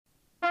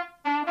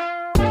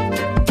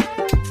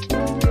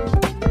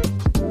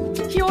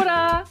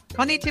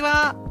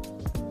Konnichiwa.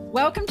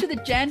 Welcome to the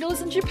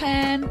Jandals in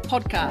Japan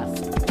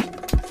podcast.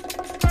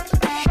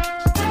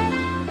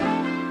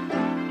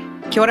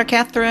 Kia ora,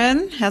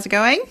 Catherine. How's it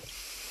going?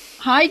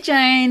 Hi,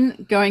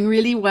 Jane. Going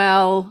really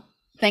well.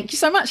 Thank you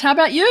so much. How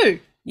about you?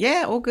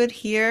 Yeah, all good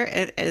here.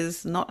 It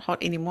is not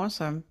hot anymore,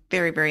 so I'm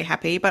very, very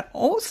happy. But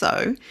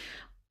also,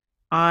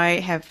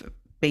 I have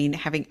been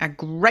having a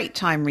great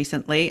time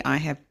recently. I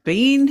have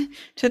been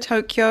to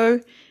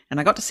Tokyo and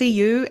I got to see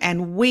you,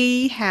 and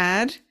we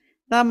had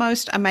the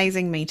most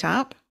amazing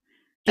meetup.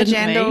 A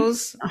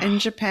Jandals in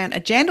Japan.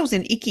 A Jandals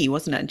in Iki,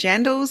 wasn't it?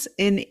 Jandals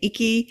in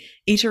Iki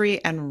Eatery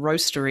and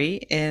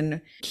Roastery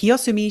in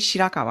Kiyosumi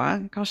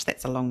Shirakawa. Gosh,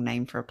 that's a long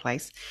name for a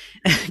place.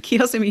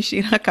 Kiyosumi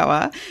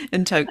Shirakawa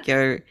in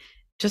Tokyo.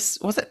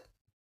 Just, was it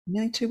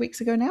nearly 2 weeks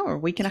ago now, or a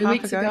week and a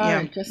half ago?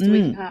 Yeah. Just a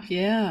week and a half.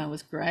 Yeah, it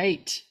was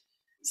great.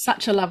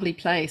 Such a lovely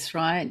place,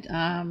 right?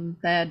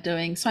 They're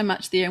doing so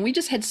much there, and we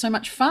just had so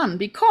much fun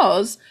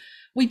because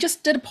we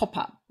just did a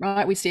pop-up,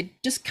 right? We said,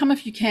 just come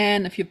if you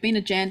can. If you've been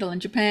a Jandal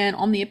in Japan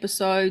on the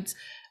episodes,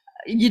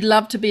 you'd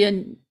love to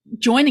be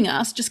joining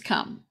us, just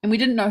come. And we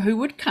didn't know who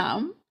would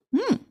come,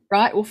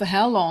 right? Or for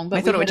how long. But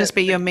I thought it would just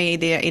be you and me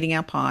there eating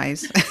our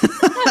pies,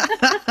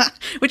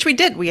 which we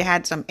did. We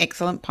had some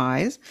excellent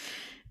pies.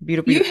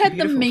 Beautiful. You had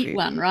the meat food.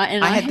 one, right?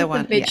 And I had the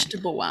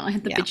vegetable one. I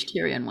had the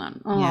vegetarian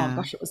one. Oh,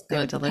 gosh, it was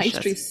good. The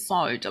pastry's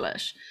so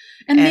delish.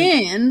 And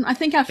then I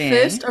think our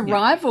first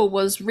arrival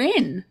was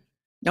Ren.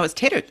 No, it's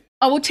Teru.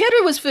 Oh, well,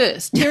 Teru was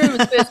first. Teru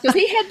was first because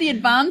he had the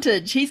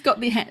advantage. He's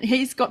got the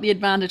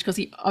advantage because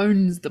he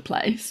owns the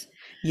place.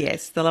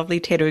 Yes, the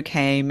lovely Teru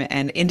came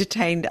and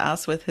entertained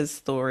us with his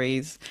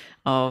stories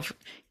of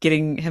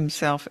getting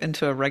himself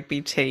into a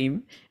rugby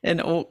team in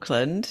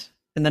Auckland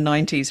in the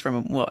 90s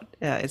from what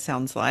it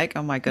sounds like.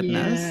 Oh, my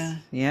goodness.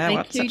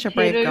 Yeah, such a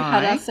brave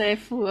guy. Harase,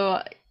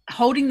 for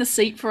holding the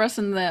seat for us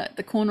in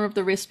the corner of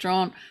the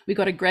restaurant. We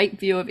got a great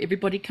view of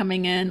everybody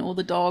coming in, all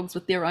the dogs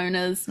with their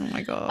owners. Oh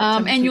my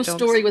God. And your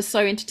story was so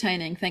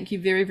entertaining. Thank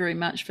you very, very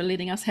much for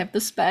letting us have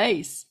the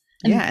space.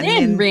 And and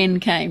then Ren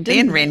came,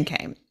 didn't he? Ren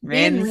came.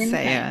 Ren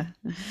Sayer.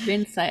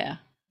 Ren Sayer.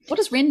 What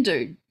does Ren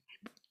do?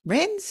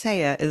 Ren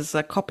Sayer is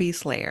a copy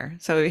slayer.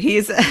 So he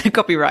is a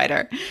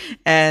copywriter.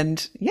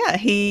 And yeah,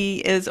 he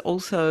is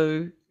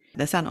also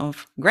the son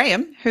of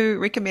Graham, who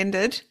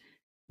recommended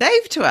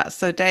Dave to us.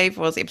 So Dave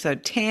was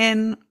episode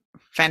 10.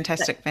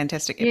 Fantastic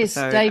episode. Yes,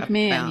 Dave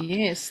Mann.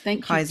 Yes,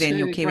 thank you. Kaizen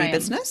your Kiwi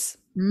business.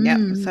 Yeah.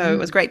 So it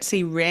was great to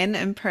see Ren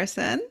in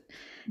person.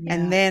 Yeah.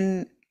 And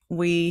then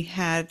we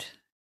had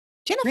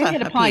Jennifer. Ren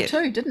had a pie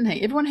too, didn't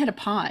he? Everyone had a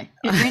pie.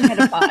 Ren had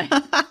a pie.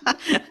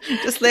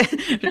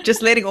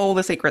 just letting all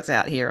the secrets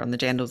out here on the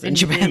Jandals in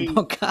Japan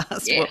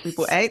podcast, what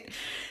people ate.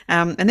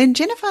 And then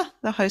Jennifer,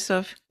 the host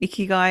of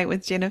Ikigai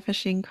with Jennifer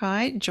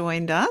Shinkai,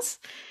 joined us.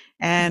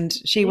 And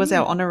she was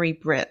our honorary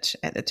Brit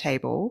at the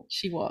table.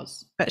 She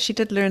was. But she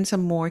did learn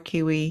some more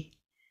Kiwi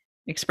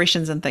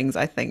expressions and things,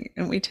 I think.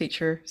 Didn't we teach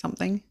her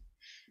something?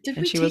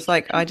 She was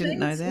like, I didn't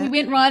know that. We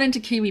went right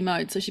into Kiwi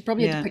mode, so she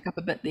probably had to pick up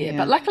a bit there. Yeah.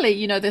 But luckily,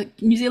 the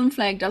New Zealand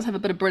flag does have a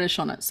bit of British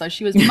on it, so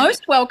she was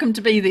most welcome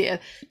to be there.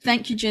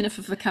 Thank you,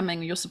 Jennifer, for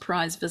coming, your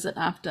surprise visit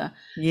after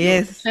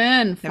your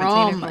return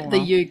from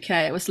the UK.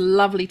 It was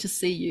lovely to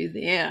see you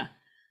there.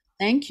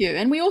 Thank you.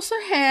 And we also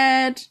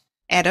had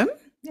Adam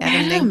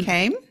then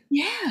came.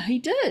 Yeah, he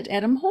did.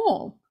 Adam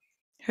Hall.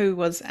 Who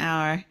was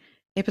our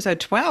episode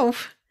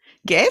 12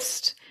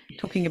 guest,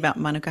 talking about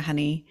Manuka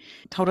honey.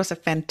 Told us a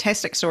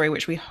fantastic story,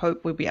 which we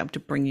hope we'll be able to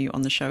bring you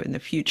on the show in the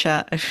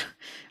future.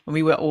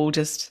 We were all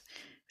just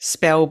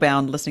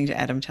spellbound listening to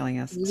Adam telling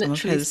us some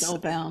of his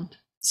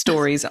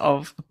stories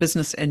of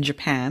business in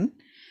Japan.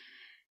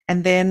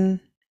 And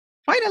then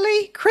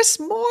finally, Chris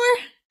Moore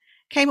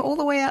came all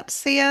the way out to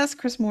see us.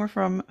 Chris Moore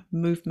from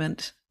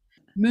Movement,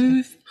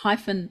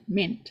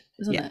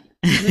 isn't it?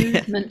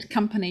 Movement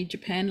Company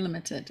Japan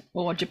Limited,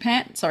 or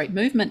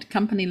Movement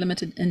Company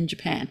Limited in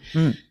Japan.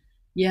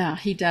 Yeah,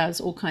 he does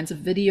all kinds of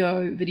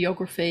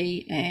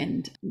videography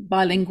and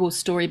bilingual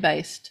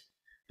story-based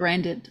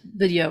branded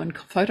video and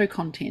photo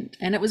content.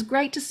 And it was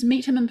great to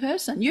meet him in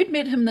person. You'd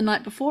met him the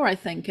night before, I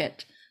think,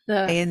 at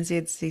the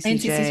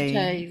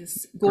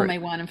ANZCCJ's gourmet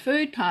wine and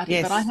food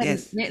party, but I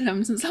hadn't met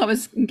him since I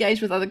was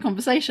engaged with other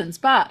conversations.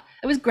 But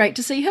it was great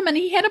to see him, and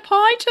he had a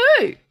pie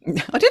too.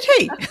 Oh, did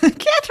he?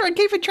 Catherine,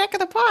 keeping track of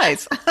the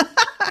pies.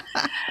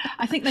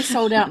 I think they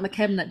sold out in the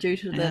cabinet due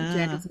to the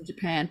Jandals in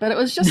Japan. But it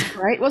was just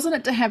great, wasn't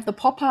it, to have the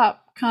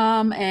pop-up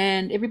come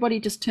and everybody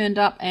just turned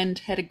up and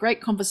had a great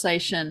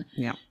conversation.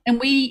 Yeah. And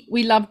we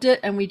loved it,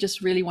 and we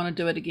just really want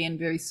to do it again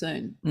very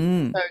soon.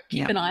 So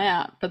keep an eye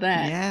out for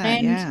that.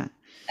 Yeah,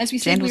 as we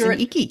said, we were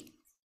at Iki.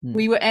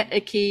 We were at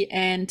Iki,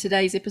 and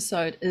today's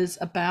episode is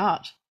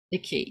about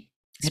Iki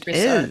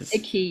Espresso,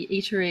 Iki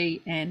Eatery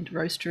and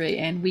Roastery,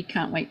 and we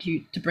can't wait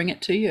to bring it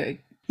to you.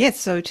 Yes,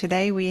 so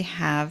today we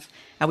have,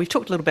 we've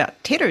talked a little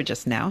about Teru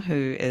just now,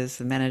 who is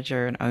the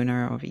manager and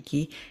owner of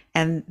Iki,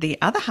 and the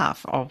other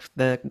half of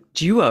the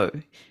duo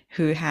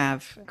who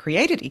have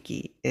created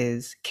Iki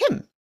is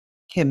Kim.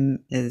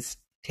 Kim is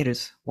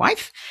Teru's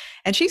wife,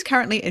 and she's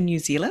currently in New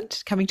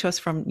Zealand, coming to us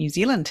from New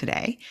Zealand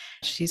today.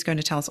 She's going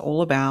to tell us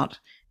all about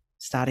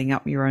starting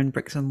up your own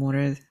bricks and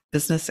mortar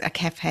business, a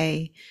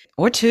cafe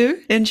or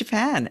two in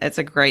Japan. It's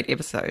a great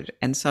episode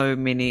and so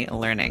many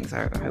learnings.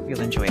 I hope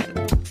you'll enjoy it.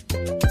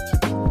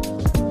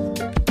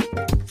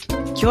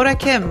 Kia ora,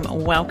 Kim.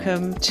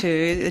 Welcome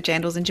to the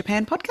Jandals in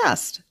Japan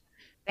podcast.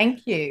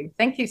 Thank you.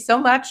 Thank you so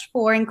much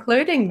for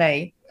including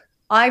me.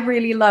 I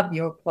really love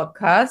your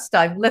podcast.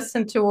 I've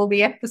listened to all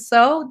the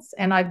episodes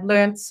and I've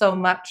learned so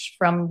much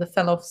from the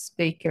fellow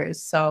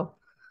speakers. So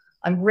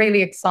I'm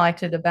really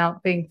excited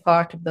about being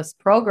part of this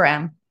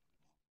program.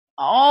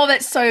 Oh,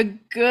 that's so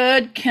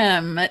good,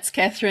 Kim. It's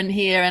Catherine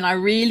here, and I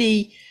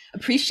really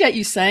appreciate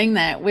you saying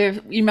that.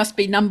 You must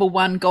be number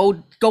one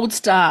gold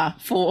star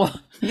for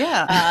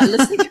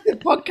listening to the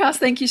podcast.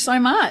 Thank you so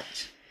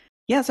much.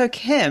 Yeah, so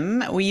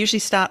Kim, we usually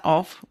start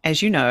off,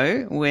 as you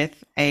know,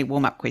 with a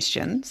warm-up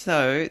question.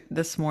 So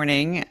this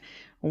morning,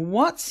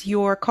 what's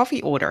your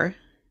coffee order?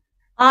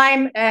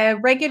 I'm a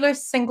regular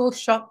single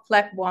shot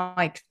flat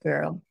white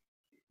girl.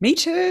 Me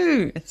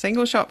too. A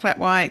single shot flat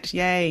white.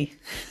 Yay.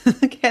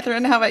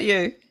 Catherine, how about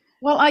you?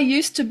 Well, I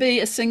used to be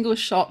a single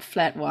shot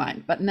flat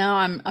white, but now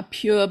I'm a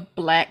pure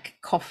black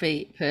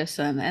coffee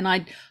person. And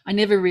I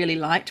never really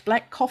liked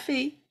black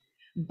coffee,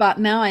 but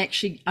now I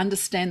actually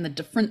understand the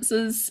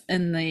differences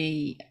in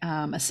the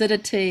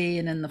acidity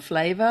and in the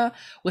flavor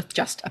with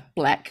just a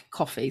black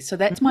coffee. So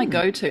that's my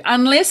go-to,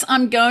 unless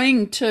I'm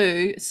going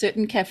to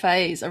certain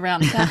cafes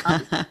around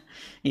town.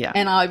 Yeah.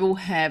 And I will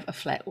have a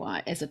flat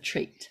white as a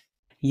treat.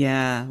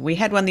 Yeah, we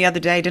had one the other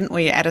day, didn't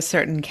we, at a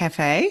certain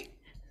cafe?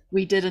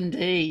 We did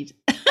indeed.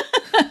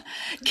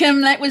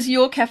 Kim, that was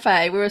your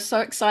cafe. We were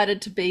so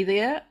excited to be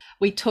there.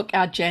 We took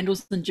our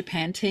Jandals in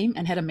Japan team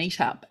and had a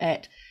meetup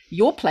at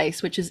your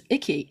place, which is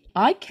Iki,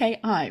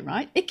 I-K-I,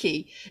 right?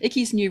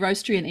 Iki's new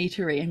roastery and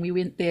eatery. And we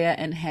went there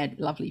and had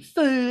lovely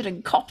food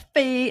and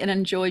coffee and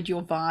enjoyed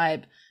your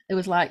vibe. It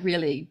was like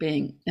really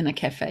being in a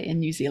cafe in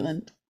New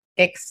Zealand.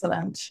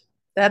 Excellent.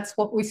 That's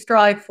what we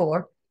strive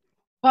for.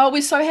 Well,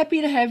 we're so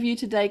happy to have you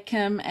today,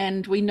 Kim,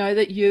 and we know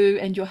that you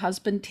and your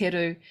husband,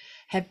 Teru,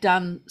 have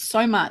done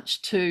so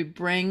much to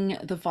bring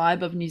the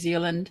vibe of New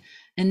Zealand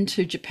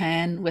into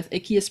Japan with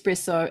Iki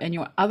Espresso and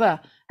your other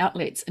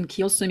outlets in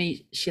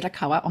Kiyosumi,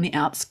 Shirakawa on the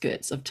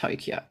outskirts of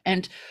Tokyo.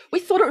 And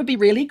we thought it would be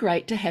really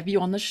great to have you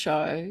on the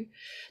show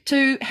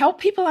to help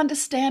people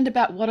understand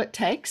about what it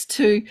takes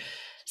to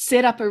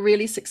set up a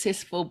really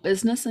successful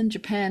business in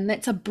Japan.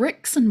 That's a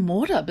bricks and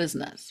mortar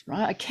business,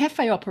 right? A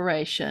cafe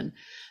operation,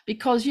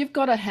 because you've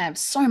got to have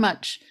so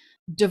much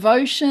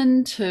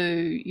devotion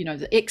to,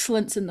 the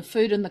excellence in the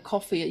food and the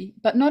coffee.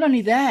 But not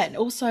only that,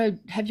 also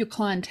have your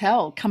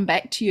clientele come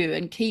back to you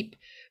and keep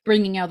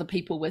bringing other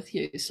people with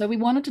you. So we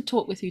wanted to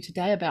talk with you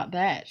today about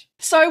that.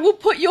 So we'll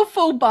put your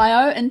full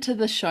bio into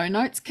the show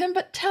notes, Kim,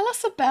 but tell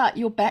us about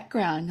your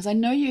background, because I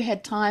know you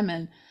had time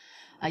in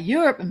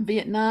Europe and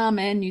Vietnam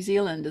and New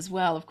Zealand as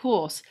well, of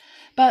course,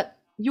 but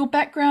your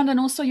background and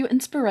also your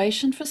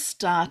inspiration for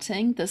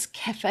starting this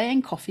cafe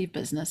and coffee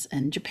business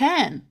in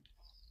Japan.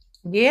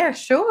 Yeah,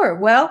 sure.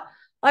 Well,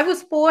 I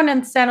was born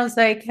in San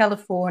Jose,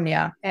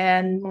 California,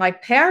 and my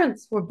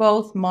parents were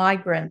both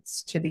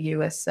migrants to the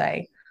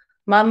USA.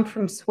 Mum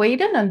from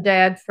Sweden and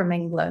dad from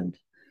England.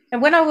 And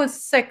when I was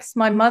 6,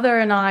 my mother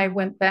and I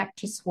went back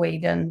to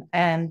Sweden,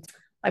 and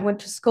I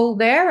went to school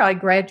there. I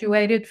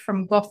graduated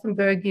from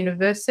Gothenburg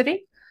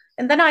University.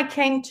 And then I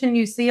came to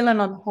New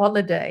Zealand on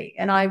holiday,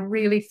 and I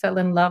really fell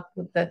in love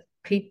with the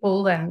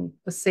people and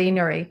the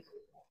scenery.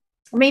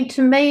 I mean,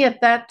 to me at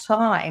that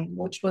time,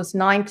 which was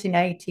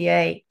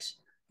 1988,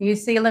 New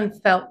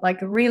Zealand felt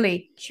like a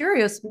really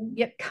curious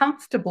yet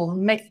comfortable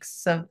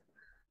mix of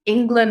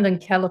England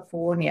and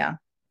California.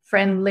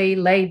 Friendly,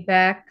 laid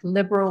back,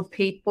 liberal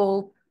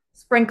people,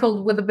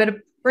 sprinkled with a bit of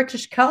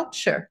British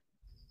culture.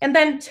 And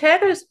then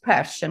Teru's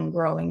passion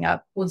growing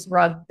up was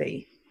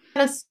rugby.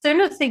 As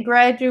soon as he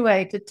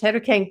graduated, Teru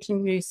came to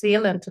New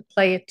Zealand to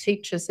play at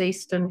Teachers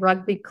Eastern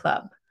Rugby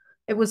Club.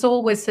 It was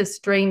always his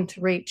dream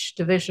to reach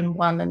Division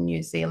 1 in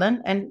New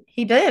Zealand, and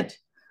he did.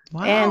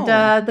 Wow.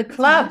 And the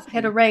club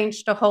had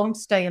arranged a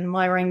homestay in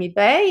Mairangi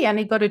Bay, and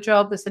he got a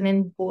job as an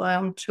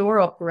inbound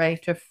tour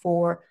operator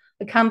for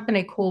a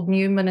company called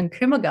Newman and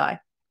Kumagai.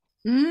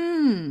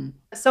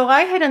 So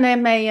I had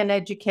an MA in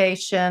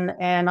education,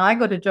 and I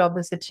got a job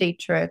as a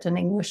teacher at an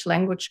English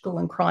language school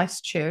in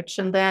Christchurch,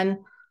 and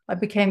then I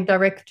became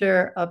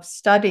director of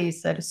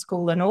studies at a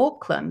school in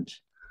Auckland.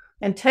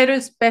 And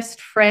Teru's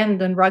best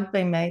friend and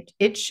rugby mate,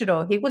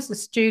 Ichiro, he was a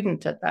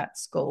student at that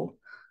school.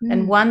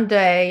 And one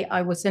day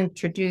I was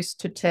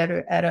introduced to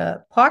Teru at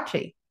a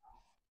party.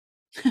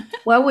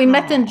 Well, we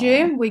met in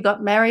June. We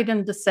got married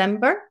in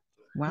December.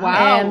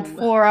 Wow. And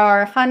for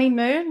our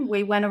honeymoon,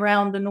 we went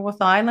around the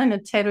North Island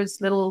in Teru's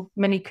little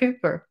Mini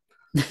Cooper.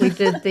 We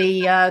did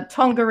the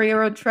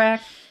Tongariro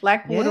track,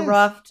 blackwater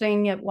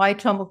rafting at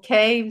Waitomo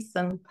Caves,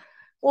 and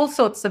all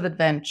sorts of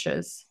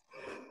adventures.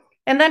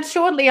 And then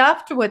shortly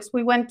afterwards,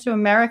 we went to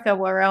America,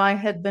 where I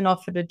had been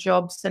offered a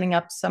job setting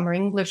up summer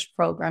English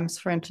programs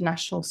for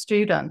international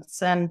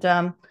students. And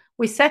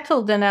we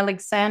settled in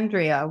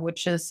Alexandria,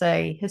 which is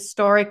a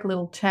historic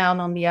little town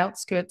on the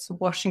outskirts of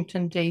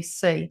Washington,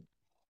 D.C.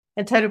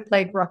 And Teru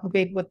played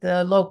rugby with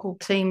the local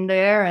team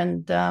there,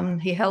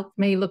 and he helped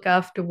me look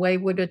after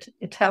wayward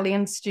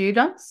Italian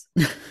students.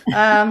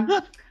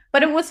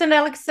 But it was in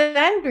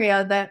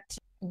Alexandria that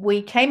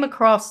we came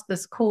across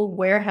this cool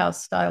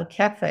warehouse-style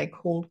cafe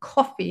called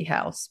Coffee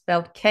House,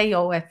 spelled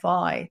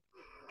Kofi.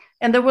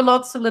 And there were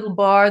lots of little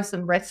bars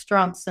and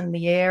restaurants in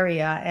the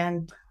area,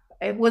 and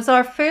it was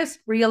our first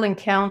real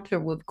encounter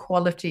with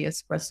quality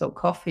espresso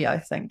coffee, I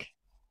think.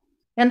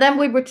 And then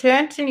we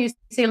returned to New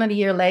Zealand a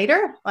year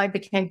later. I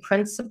became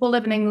principal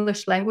of an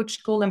English language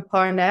school in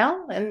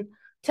Parnell, and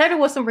Teru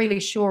wasn't really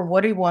sure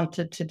what he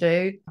wanted to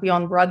do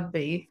beyond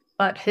rugby,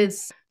 but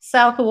his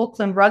South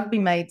Auckland rugby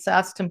mates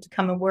asked him to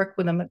come and work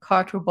with them at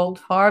Carterbolt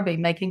Harbour,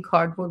 making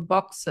cardboard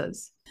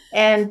boxes.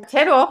 And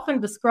Teru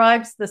often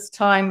describes this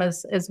time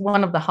as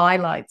one of the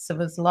highlights of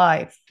his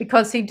life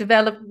because he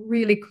developed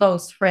really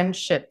close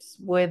friendships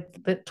with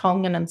the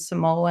Tongan and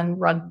Samoan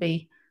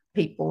rugby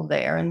people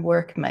there and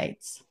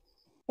workmates.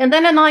 And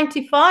then in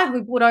 95,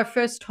 we bought our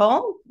first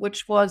home,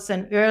 which was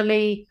an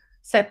early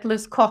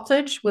settler's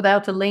cottage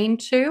without a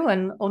lean-to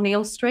in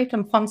O'Neill Street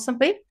in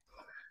Ponsonby.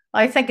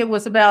 I think it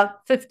was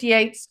about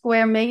 58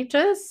 square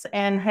meters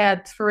and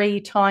had 3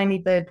 tiny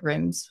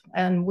bedrooms.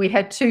 And we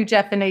had 2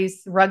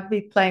 Japanese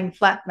rugby playing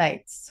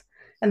flatmates.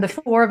 And the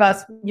 4 of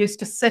us used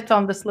to sit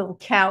on this little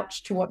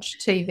couch to watch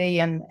TV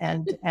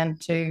and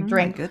to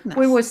drink.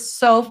 We were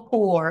so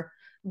poor.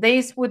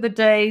 These were the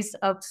days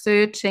of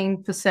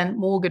 13%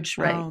 mortgage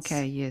rates. Oh,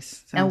 okay,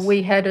 yes. And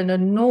we had an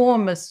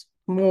enormous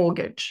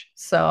mortgage.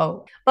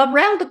 But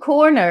round the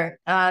corner,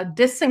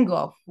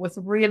 Dissingoff was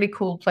a really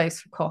cool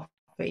place for coffee.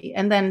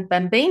 And then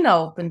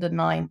Bambino opened in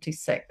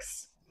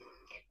 96.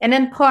 And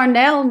in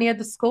Parnell, near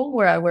the school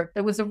where I worked,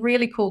 there was a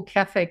really cool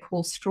cafe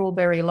called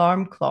Strawberry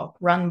Alarm Clock,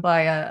 run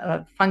by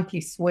a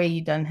funky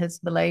Swede and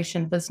his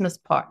Malaysian business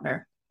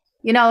partner.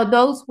 You know,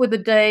 those were the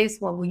days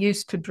when we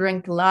used to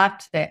drink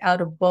latte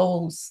out of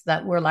bowls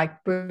that were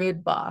like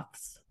bird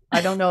baths.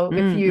 I don't know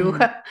if you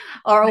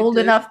are old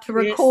enough to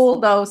recall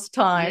those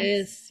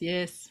times.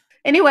 Yes.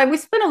 Anyway, we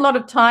spent a lot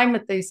of time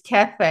at these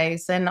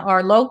cafes, and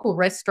our local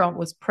restaurant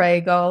was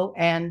Prego.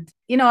 And,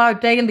 you know, our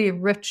daily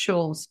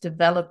rituals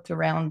developed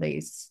around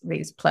these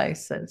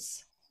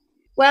places.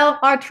 Well,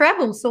 our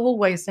travels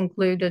always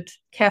included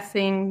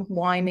caffeine,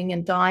 wining,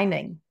 and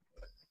dining.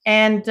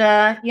 And,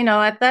 you know,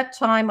 at that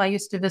time, I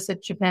used to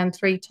visit Japan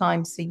 3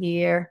 times a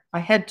year. I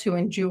had to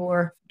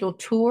endure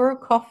Dotour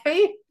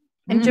coffee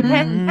in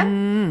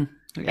Japan.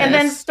 Yes. And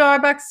then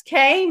Starbucks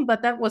came,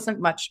 but that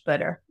wasn't much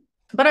better.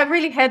 But I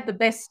really had the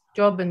best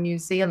job in New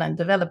Zealand,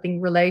 developing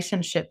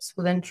relationships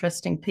with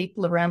interesting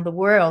people around the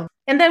world.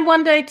 And then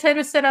one day,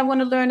 Teru said, I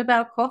want to learn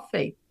about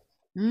coffee.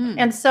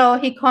 And so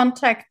he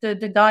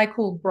contacted a guy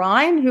called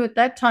Brian, who at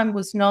that time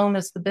was known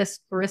as the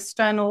best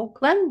barista in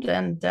Auckland.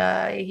 And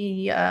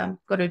he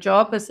got a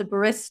job as a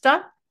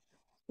barista.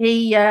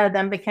 He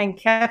then became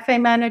cafe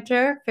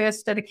manager,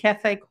 first at a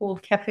cafe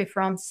called Café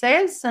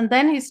Français. And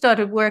then he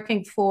started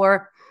working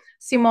for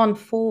Simon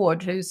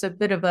Ford, who's a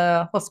bit of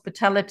a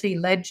hospitality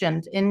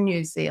legend in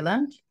New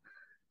Zealand.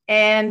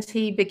 And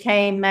he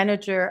became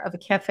manager of a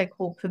cafe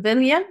called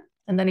Pavilion.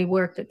 And then he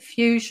worked at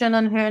Fusion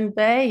in Herne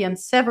Bay and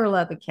several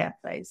other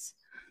cafes.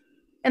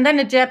 And then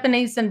a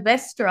Japanese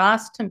investor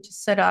asked him to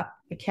set up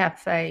a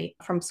cafe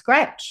from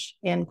scratch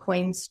in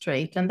Queen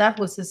Street. And that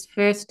was his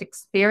first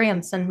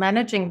experience in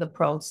managing the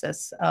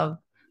process of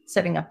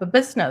setting up a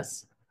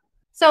business.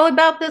 So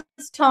about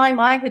this time,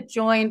 I had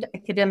joined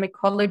Academic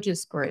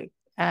Colleges Group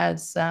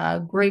as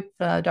group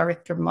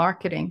director of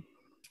marketing.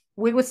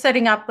 We were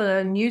setting up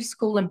a new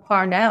school in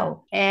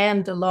Parnell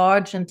and a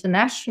large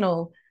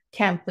international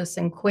campus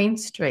in Queen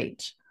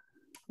Street.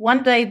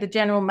 One day, the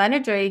general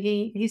manager,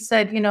 he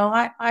said, you know,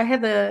 I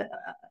have a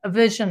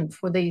vision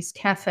for these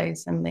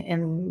cafes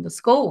in the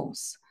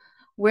schools.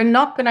 We're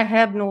not going to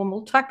have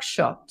normal tuck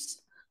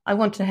shops. I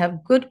want to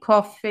have good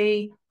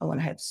coffee. I want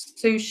to have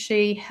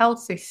sushi,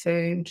 healthy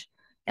food.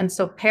 And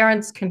so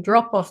parents can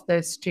drop off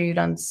their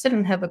students, sit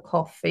and have a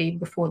coffee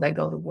before they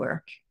go to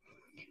work.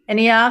 And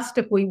he asked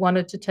if we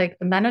wanted to take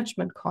the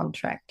management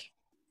contract.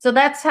 So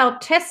that's how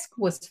TESC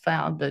was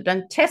founded.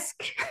 And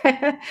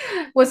TESC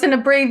was an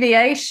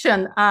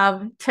abbreviation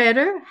of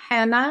Teru,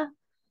 Hannah,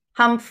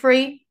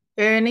 Humphrey,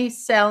 Ernie,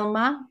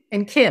 Selma,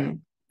 and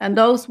Kim. And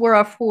those were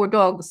our 4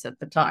 dogs at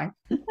the time.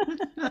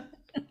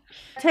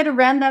 Teru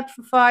ran that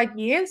for 5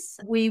 years.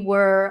 We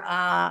were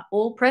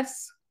all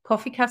press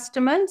coffee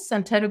customers,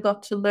 and Teru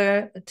got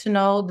to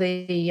know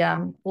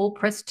the All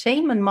Press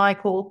team and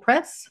Mike All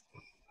Press.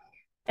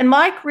 And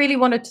Mike really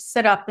wanted to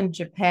set up in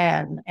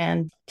Japan.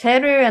 And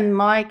Teru and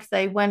Mike,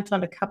 they went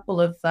on a couple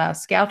of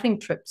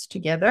scouting trips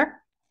together.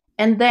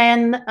 And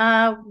then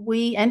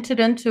we entered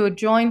into a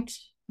joint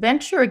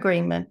venture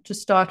agreement to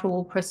start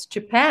All Press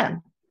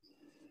Japan.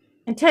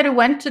 And Teru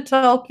went to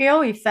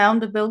Tokyo. He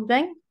found the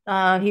building.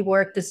 He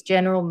worked as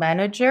general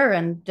manager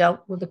and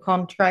dealt with the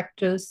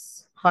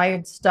contractors,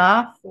 hired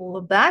staff, all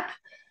of that.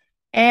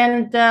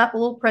 And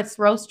All Press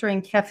Roastery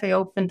and Cafe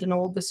opened in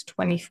August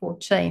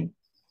 2014.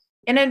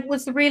 And it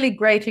was a really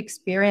great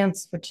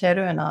experience for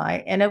Teru and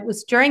I. And it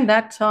was during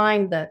that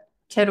time that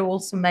Teru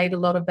also made a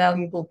lot of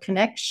valuable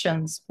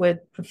connections with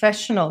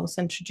professionals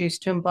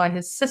introduced to him by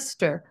his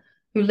sister,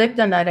 who lived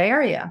in that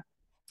area.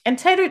 And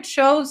Teru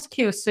chose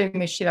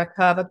Kiyosumi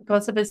Shirakawa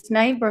because of his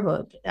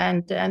neighborhood,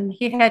 and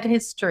he had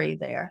history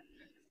there.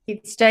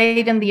 He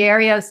stayed in the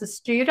area as a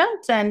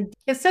student, and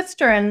his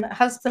sister and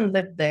husband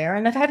lived there,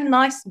 and it had a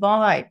nice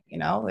vibe.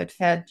 It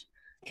had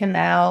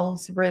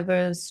canals,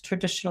 rivers,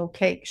 traditional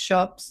cake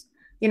shops.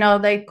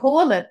 They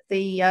call it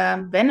the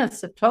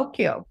Venice of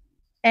Tokyo.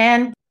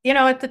 And,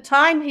 at the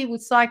time he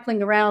was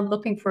cycling around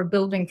looking for a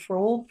building for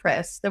All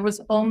Press, there was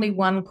only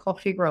one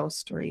coffee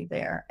roastery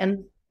there.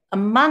 And a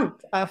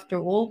month after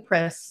All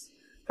Press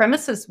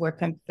premises were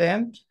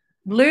confirmed,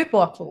 Blue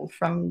Bottle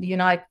from the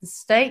United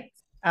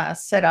States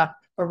set up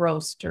a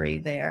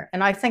roastery there.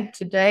 And I think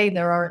today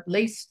there are at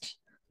least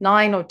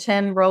 9 or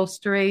 10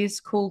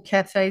 roasteries, cool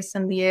cafes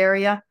in the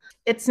area.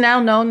 It's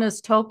now known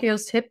as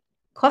Tokyo's hip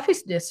coffee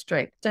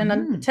district.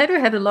 And Teru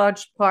had a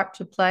large part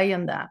to play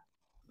in that.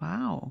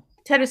 Wow.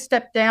 Teru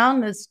stepped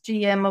down as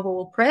GM of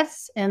All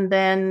Press, and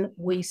then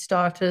we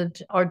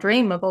started our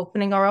dream of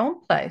opening our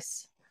own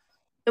place.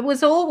 It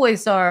was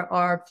always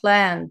our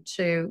plan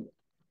to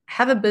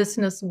have a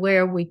business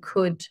where we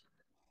could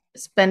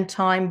spend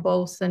time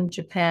both in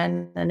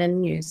Japan and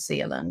in New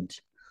Zealand.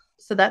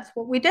 So that's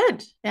what we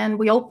did. And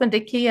we opened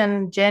Iki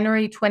in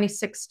January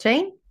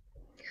 2016.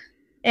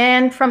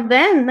 And from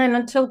then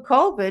until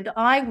COVID,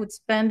 I would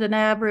spend an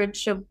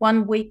average of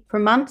 1 week per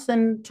month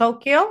in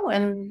Tokyo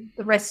and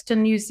the rest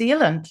in New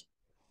Zealand.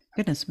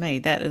 Goodness me,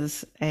 that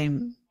is a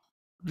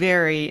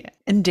very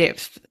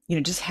in-depth,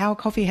 just how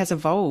coffee has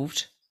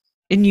evolved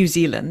in New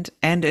Zealand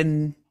and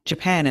in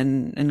Japan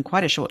in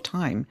quite a short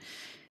time.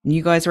 And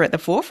you guys are at the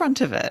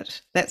forefront of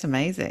it. That's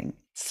amazing.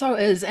 So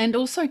is. And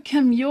also,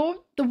 Kim,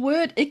 the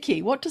word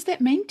Iki, what does that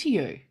mean to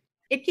you?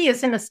 Iki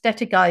is an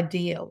aesthetic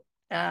ideal.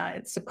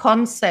 It's a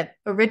concept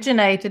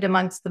originated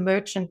amongst the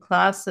merchant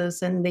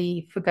classes in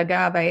the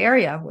Fukagawa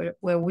area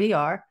where we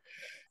are.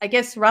 I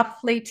guess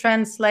roughly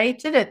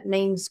translated, it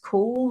means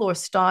cool or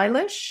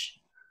stylish.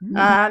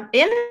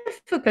 In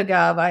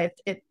Fukagawa,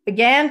 it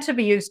began to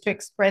be used to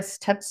express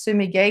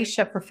tatsumi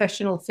geisha,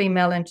 professional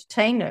female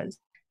entertainers.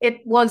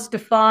 It was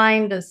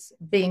defined as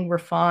being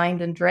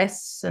refined in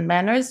dress and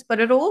manners, but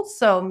it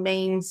also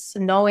means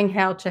knowing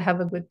how to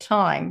have a good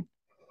time.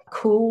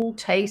 Cool,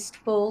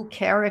 tasteful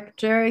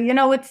character.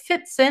 It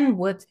fits in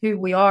with who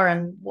we are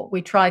and what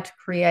we try to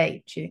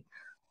create.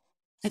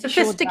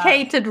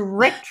 Sophisticated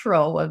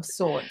retro of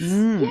sorts.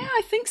 Yeah,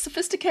 I think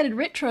sophisticated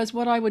retro is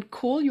what I would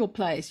call your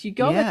place. You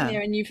go in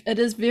there and it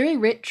is very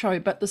retro,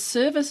 but the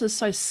service is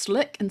so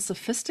slick and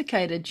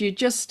sophisticated. You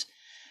just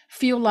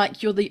feel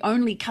like you're the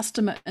only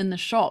customer in the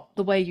shop,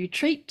 the way you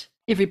treat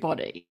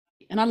everybody.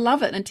 And I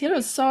love it. And Teru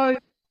is so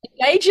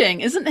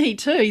engaging, isn't he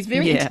too? He's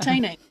very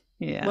entertaining.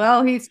 Yeah.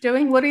 Well, he's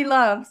doing what he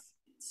loves.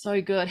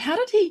 So good. How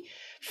did he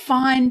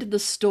find the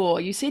store?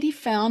 You said he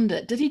found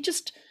it. Did he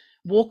just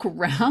walk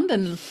around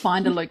and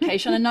find a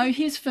location? I know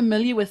he's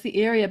familiar with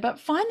the area, but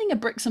finding a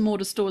bricks and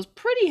mortar store is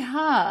pretty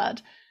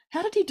hard.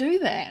 How did he do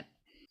that?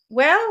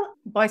 Well,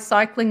 by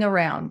cycling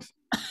around.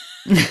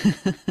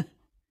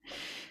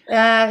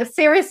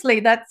 Seriously,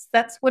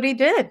 that's what he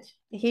did.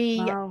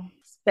 He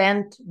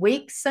spent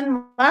weeks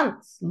and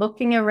months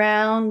looking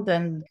around,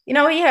 and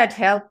he had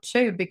help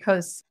too,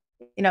 because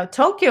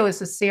Tokyo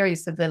is a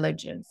series of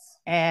villages,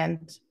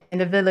 and in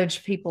a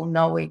village people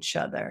know each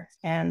other.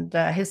 And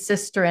his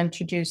sister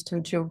introduced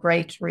him to a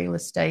great real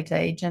estate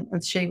agent,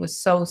 and she was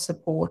so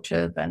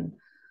supportive.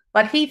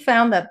 But he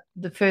found that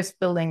the first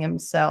building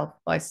himself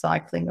by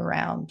cycling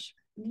around.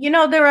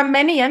 There are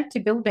many empty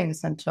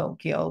buildings in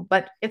Tokyo,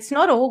 but it's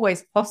not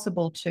always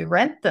possible to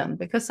rent them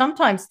because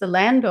sometimes the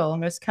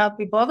landowners can't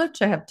be bothered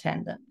to have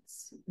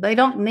tenants. They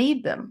don't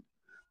need them.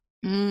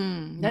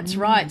 That's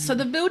right. So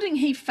the building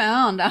he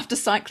found after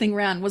cycling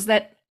around, was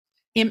that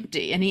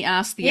empty? And he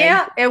asked the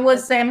agent? It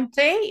was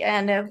empty,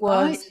 and it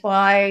was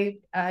by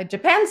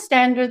Japan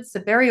standards, a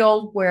very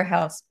old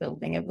warehouse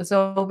building. It was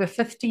over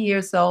 50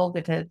 years old.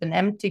 It had been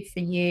empty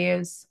for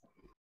years.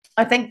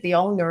 I think the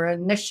owner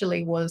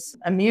initially was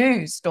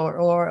amused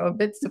or a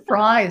bit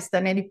surprised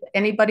that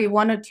anybody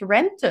wanted to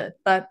rent it.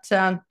 But,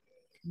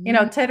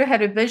 Teru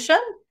had a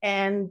vision,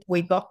 and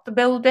we got the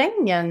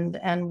building,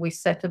 and we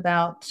set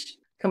about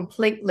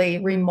completely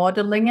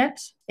remodeling it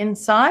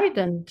inside,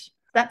 and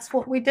that's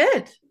what we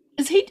did.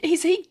 Is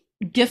he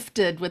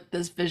gifted with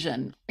this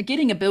vision?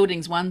 Getting a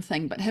building's one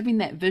thing, but having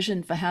that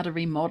vision for how to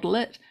remodel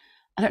it,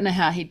 I don't know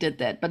how he did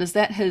that, but is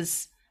that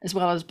his, as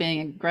well as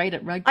being great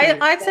at rugby?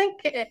 I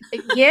think,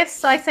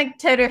 yes, I think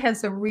Teru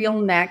has a real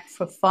knack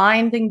for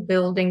finding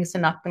buildings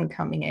in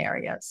up-and-coming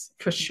areas,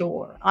 for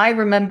sure. I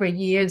remember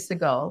years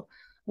ago,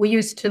 we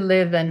used to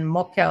live in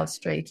Mokau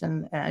Street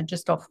and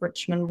just off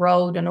Richmond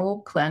Road in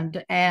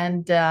Auckland,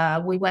 and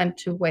we went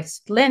to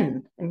West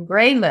Lynn in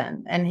Grey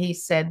Lynn, and he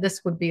said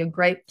this would be a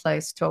great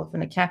place to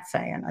open a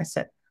cafe. And I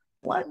said,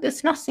 Well,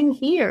 there's nothing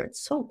here.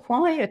 It's so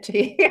quiet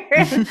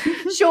here.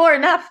 Sure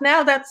enough,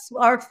 now that's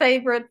our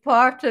favorite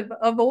part of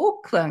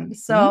Auckland.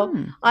 So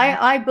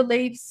I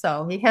believe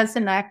so. He has a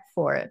knack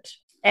for it.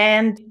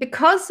 And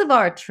because of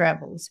our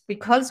travels,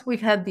 because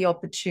we've had the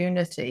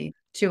opportunity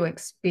to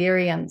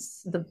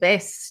experience the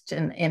best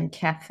in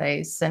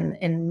cafes and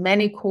in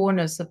many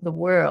corners of the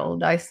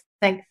world, I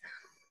think,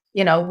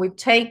 we've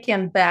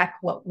taken back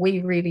what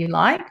we really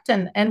liked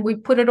and we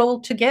put it all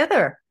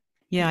together.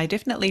 Yeah, I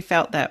definitely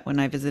felt that when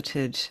I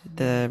visited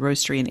the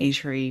roastery and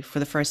eatery for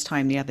the first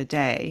time the other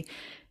day,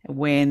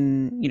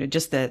 when,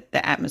 just the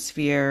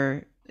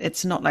atmosphere,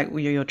 it's not like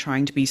you're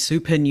trying to be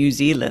super New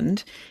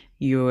Zealand.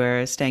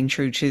 You're staying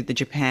true to the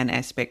Japan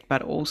aspect,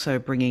 but also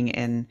bringing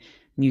in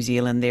New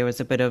Zealand. There was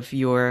a bit of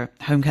your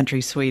home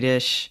country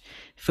Swedish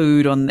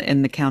food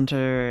in the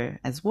counter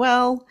as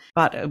well,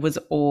 but it was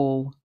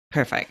all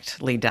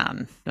perfectly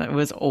done. It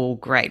was all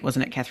great,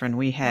 wasn't it, Catherine?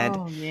 We had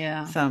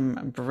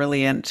some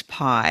brilliant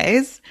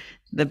pies,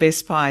 the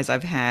best pies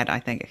I've had, I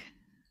think,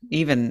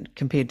 even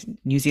compared to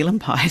New Zealand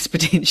pies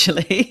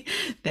potentially.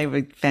 They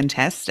were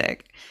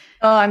fantastic.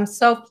 Oh, I'm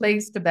so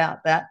pleased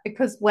about that,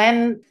 because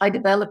when I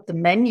developed the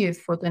menu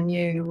for the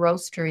new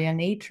roastery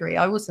and eatery,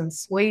 I was in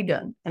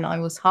Sweden and I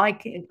was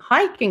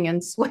hiking in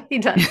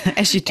Sweden.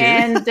 As you do.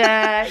 And,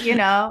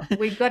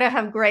 we've got to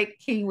have great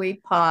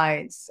Kiwi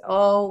pies.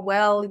 Oh,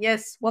 well,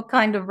 yes. What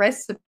kind of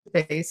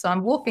recipe? So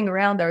I'm walking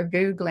around there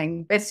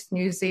Googling best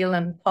New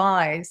Zealand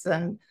pies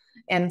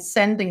and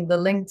sending the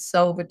links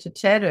over to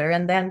Teru.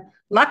 And then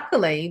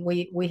luckily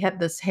we have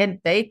this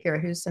head baker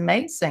who's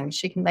amazing.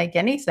 She can make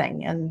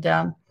anything.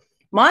 And,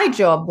 my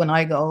job when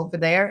I go over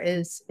there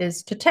is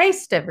to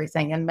taste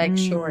everything and make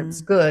sure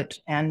it's good.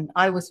 And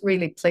I was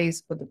really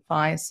pleased with the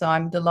pie, so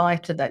I'm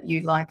delighted that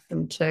you like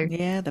them too.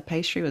 Yeah, the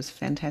pastry was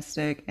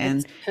fantastic,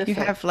 and you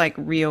have like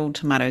real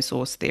tomato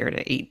sauce there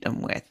to eat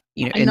them with.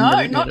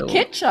 Not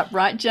ketchup,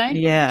 right, Jane?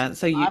 Yeah,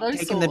 so you've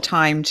taken the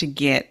time to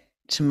get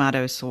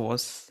tomato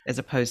sauce as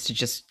opposed to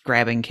just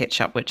grabbing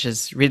ketchup, which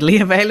is readily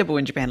available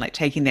in Japan, like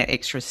taking that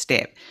extra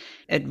step.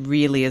 It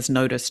really is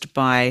noticed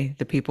by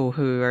the people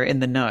who are in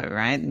the know,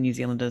 right? The New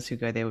Zealanders who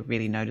go there would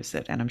really notice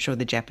it. And I'm sure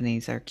the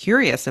Japanese are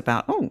curious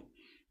about,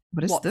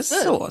 what's this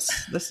sauce?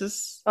 This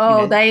is...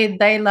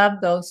 They love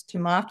those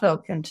tomato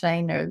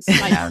containers.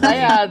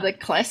 They are the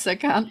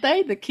classic, aren't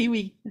they? The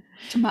Kiwi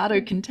tomato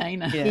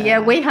container. Yeah,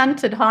 we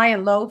hunted high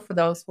and low for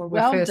those when we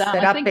first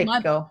set up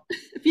Bitco.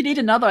 If you need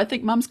another, I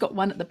think Mum's got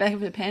one at the back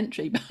of her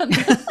pantry.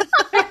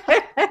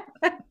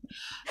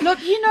 Look,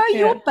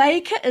 your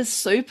baker is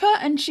super,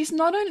 and she's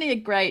not only a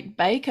great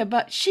baker,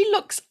 but she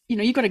looks,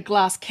 you've got a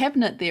glass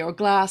cabinet there or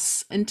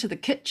glass into the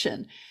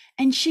kitchen,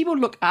 and she will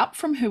look up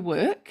from her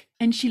work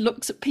and she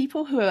looks at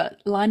people who are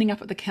lining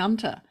up at the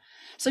counter.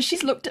 So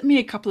she's looked at me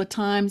a couple of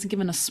times and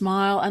given a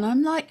smile, and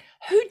I'm like,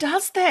 who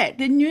does that?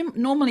 They're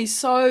normally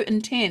so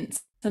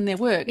intense in their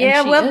work.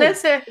 Yeah, well,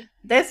 there's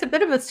a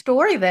bit of a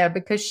story there,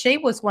 because she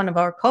was one of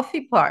our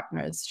coffee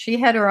partners. She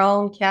had her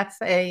own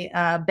cafe,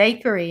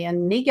 bakery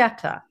in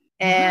Niigata.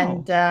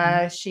 And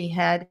she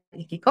had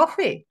Iki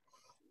coffee.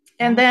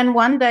 And then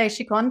one day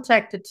she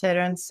contacted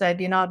Teru and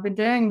said, I've been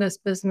doing this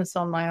business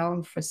on my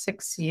own for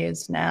 6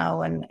 years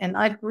now, and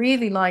I'd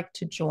really like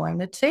to join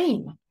the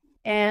team.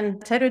 And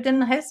Teru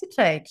didn't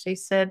hesitate. She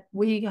said,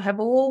 we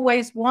have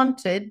always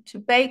wanted to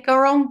bake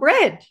our own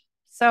bread.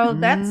 So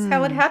that's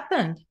how it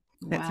happened.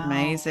 That's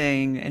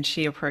amazing. And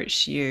she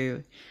approached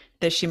you.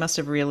 That she must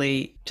have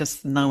really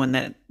just known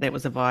that that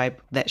was a vibe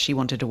that she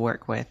wanted to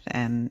work with,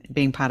 and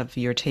being part of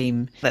your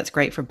team. That's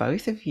great for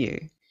both of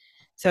you.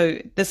 So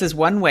this is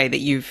one way that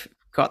you've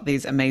got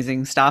these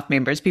amazing staff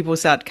members. People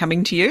start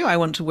coming to you. I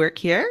want to work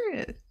here.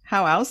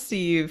 How else do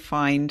you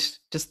find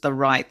just the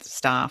right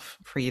staff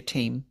for your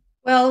team?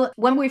 Well,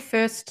 when we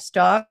first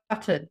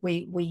started,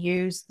 we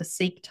used the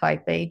Seek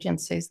type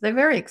agencies. They're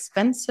very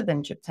expensive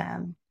in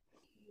Japan.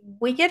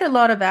 We get a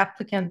lot of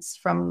applicants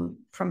from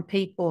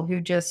people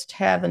who just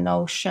have a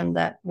notion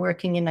that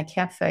working in a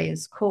cafe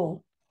is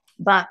cool.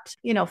 But,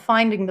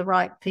 finding the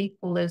right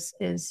people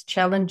is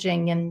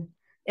challenging in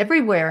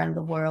everywhere in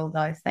the world,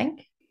 I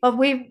think. But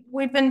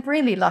we've been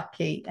really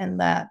lucky in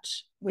that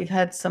we've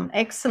had some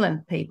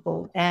excellent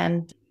people,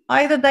 and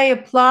either they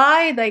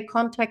apply, they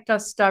contact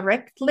us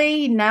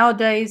directly.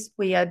 Nowadays,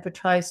 we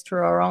advertise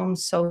through our own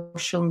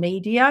social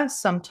media.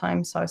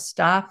 Sometimes our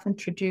staff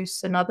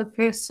introduce another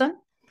person.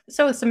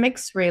 So it's a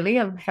mix, really,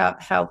 of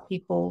how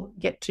people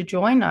get to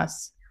join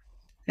us.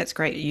 That's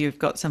great. You've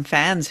got some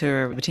fans who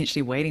are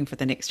potentially waiting for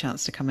the next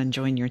chance to come and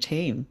join your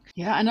team.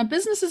 Yeah, and a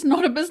business is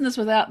not a business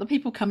without the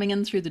people coming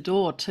in through the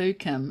door too,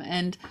 Kim.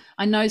 And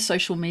I know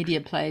social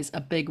media plays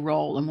a big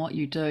role in what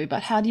you do,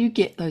 but how do you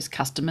get those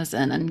customers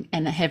in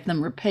and have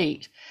them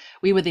repeat?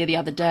 We were there the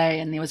other day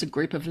and there was a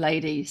group of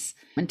ladies,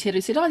 and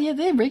Teru said,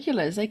 they're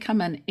regulars. They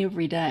come in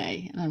every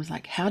day. And I was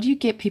like, how do you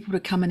get people to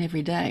come in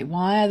every day?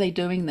 Why are they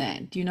doing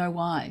that? Do you know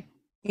why?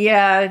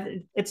 Yeah,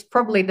 it's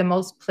probably the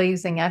most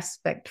pleasing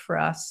aspect for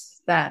us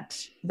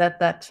that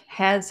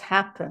has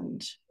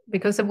happened,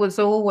 because it was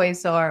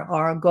always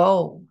our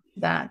goal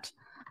that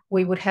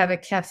we would have a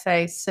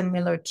cafe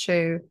similar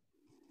to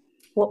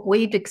what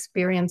we'd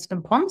experienced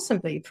in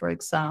Ponsonby, for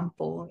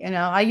example.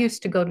 I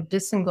used to go to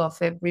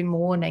Dizengoff every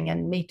morning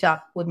and meet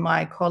up with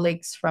my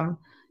colleagues from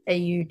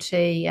AUT,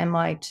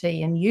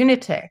 MIT, and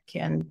Unitec.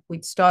 And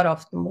we'd start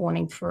off the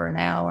morning for an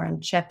hour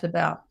and chat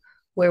about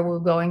where we're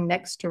going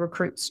next to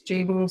recruit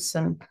students,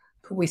 and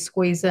could we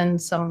squeeze in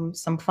some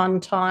fun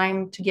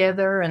time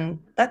together and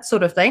that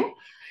sort of thing.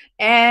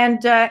 And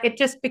it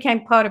just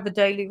became part of the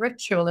daily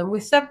ritual. And we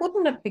said,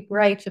 wouldn't it be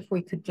great if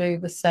we could do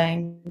the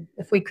same,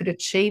 if we could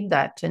achieve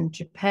that in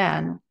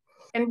Japan?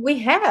 And we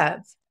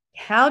have.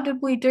 How did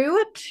we do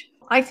it?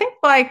 I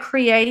think by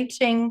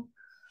creating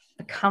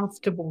a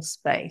comfortable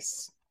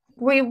space.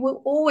 We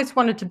always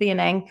wanted to be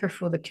an anchor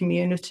for the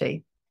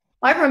community.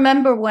 I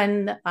remember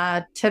when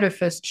Teru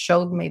first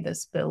showed me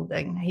this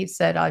building, he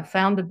said, I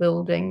found a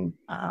building.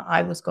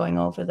 I was going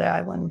over there.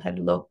 I went and had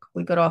a look.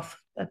 We got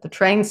off at the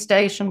train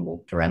station,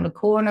 walked around the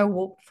corner,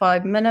 walked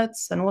 5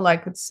 minutes, and all I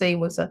could see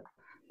was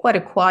quite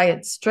a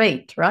quiet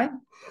street, right?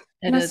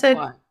 And I said,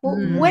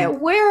 well,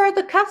 where are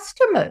the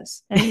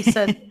customers? And he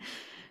said,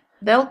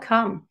 they'll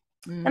come.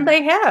 And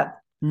they have.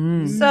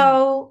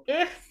 So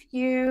if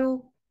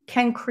you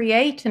can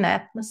create an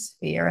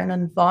atmosphere, an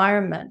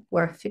environment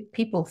where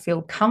people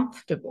feel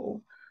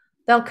comfortable,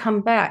 they'll come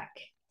back.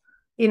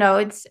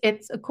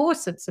 It's of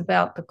course it's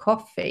about the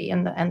coffee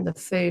and the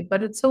food,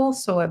 but it's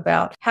also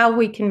about how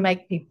we can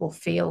make people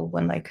feel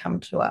when they come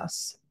to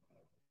us.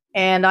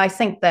 And I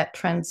think that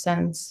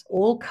transcends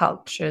all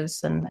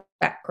cultures and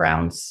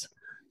backgrounds.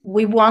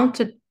 We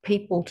wanted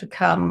people to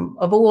come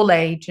of all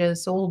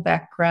ages, all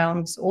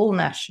backgrounds, all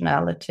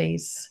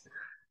nationalities,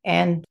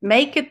 and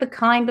make it the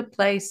kind of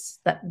place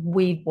that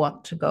we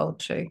want to go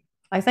to.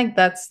 I think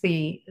that's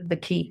the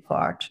key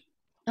part.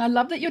 I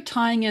love that you're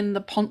tying in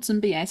the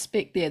Ponsonby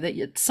aspect there, that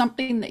it's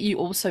something that you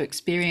also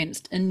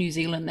experienced in New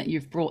Zealand that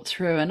you've brought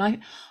through. And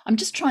I'm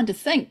just trying to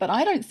think, but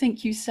I don't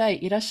think you say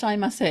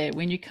 "irashaimase"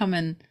 when we come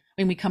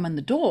in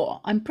the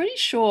door. I'm pretty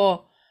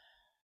sure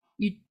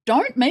you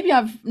don't. Maybe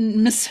I've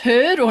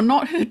misheard or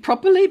not heard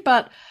properly,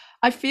 but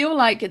I feel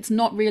like it's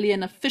not really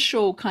an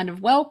official kind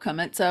of welcome.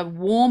 It's a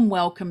warm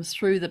welcome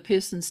through the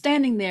person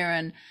standing there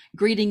and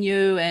greeting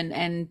you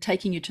and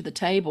taking you to the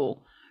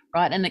table,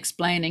 right? And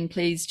explaining,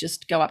 please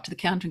just go up to the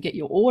counter and get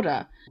your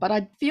order. But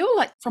I feel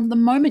like from the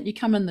moment you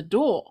come in the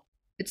door,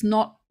 it's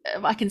not,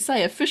 I can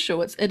say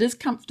official, it is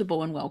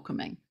comfortable and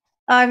welcoming.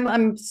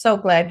 I'm so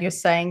glad you're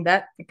saying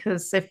that,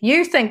 because if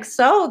you think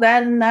so,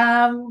 then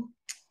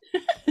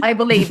I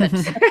believe it.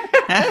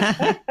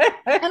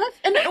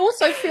 and it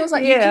also feels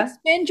like you can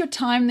spend your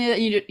time there.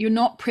 You're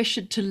not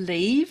pressured to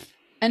leave.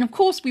 And of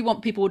course, we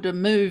want people to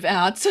move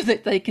out so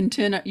that you can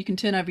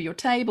turn over your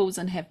tables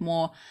and have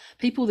more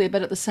people there.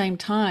 But at the same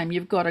time,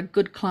 you've got a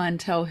good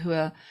clientele who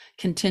are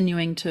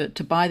continuing to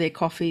buy their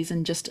coffees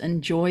and just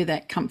enjoy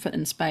that comfort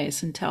and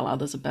space and tell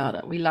others about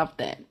it. We love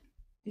that.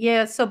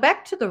 Yeah, so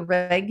back to the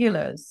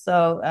regulars.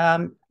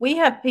 So we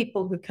have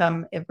people who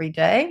come every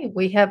day.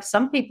 We have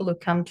some people who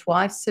come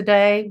twice a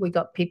day. We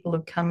got people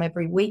who come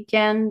every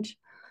weekend.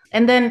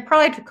 And then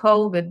prior to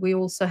COVID, we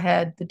also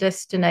had the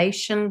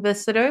destination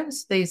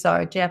visitors. These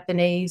are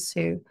Japanese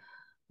who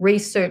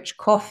research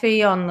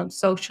coffee on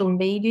social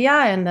media,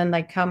 and then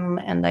they come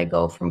and they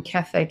go from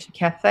cafe to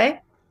cafe.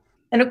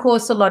 And of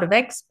course, a lot of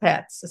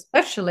expats,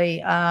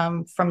 especially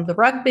from the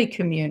rugby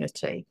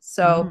community.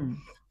 So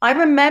I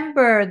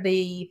remember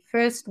the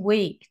first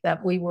week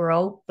that we were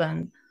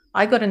open,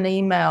 I got an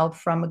email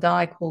from a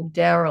guy called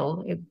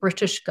Daryl, a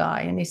British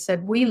guy, and he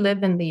said, we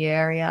live in the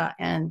area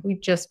and we've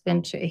just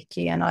been to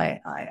Iki, and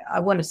I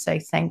want to say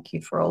thank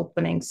you for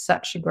opening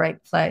such a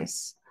great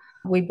place.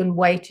 We've been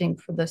waiting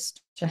for this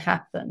to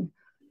happen.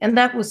 And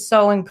that was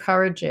so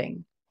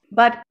encouraging.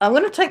 But I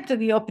want to take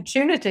the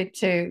opportunity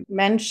to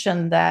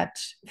mention that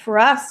for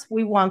us,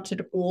 we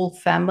wanted all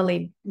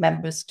family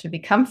members to be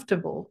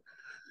comfortable.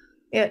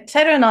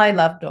 Teru and I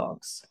love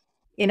dogs.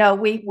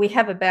 We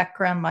have a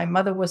background. My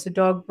mother was a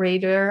dog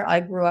breeder. I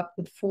grew up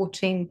with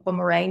 14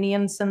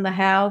 Pomeranians in the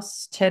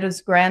house.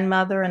 Teru's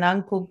grandmother and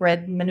uncle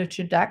bred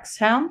miniature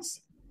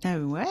dachshunds.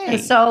 No way.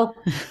 And so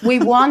we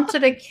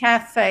wanted a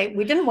cafe.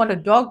 We didn't want a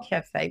dog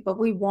cafe, but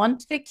we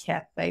wanted a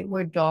cafe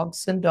where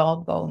dogs and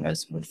dog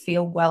owners would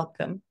feel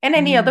welcome, and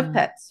any other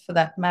pets for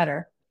that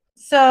matter.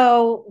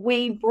 So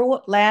we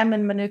brought lamb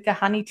and manuka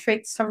honey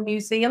treats from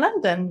New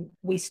Zealand, and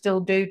we still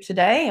do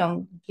today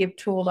and give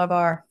to all of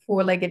our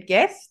four-legged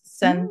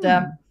guests. And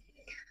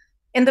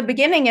in the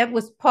beginning, it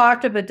was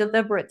part of a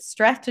deliberate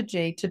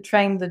strategy to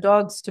train the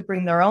dogs to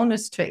bring their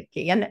owners to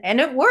Iki,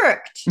 and it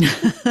worked.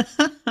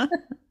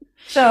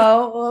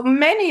 So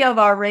many of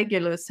our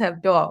regulars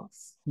have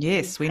dogs.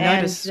 Yes, we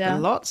noticed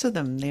lots of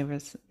them. There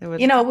was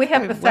we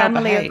have a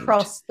family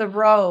across the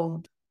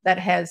road that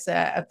has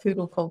a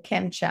poodle called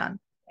Ken-chan.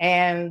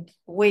 And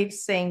we've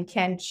seen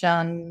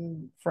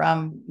Ken-chan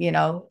from,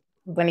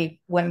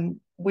 when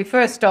we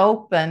first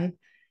opened,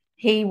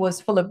 he was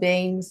full of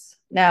beans.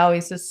 Now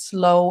he's a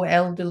slow,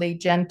 elderly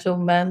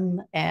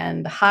gentleman.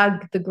 And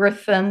Hug the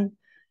Griffin,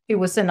 who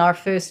was in our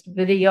first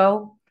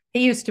video,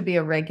 he used to be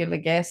a regular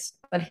guest.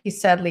 but he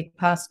sadly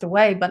passed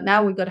away. But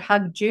now we've got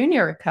Hug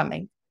Jr.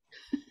 coming.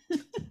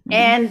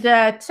 And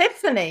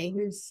Tiffany,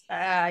 who's,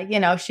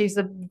 she's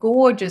a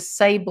gorgeous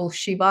sable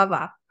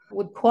Chihuahua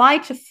with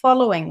quite a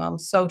following on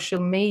social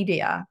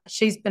media.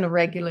 She's been a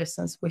regular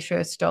since we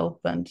first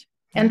opened.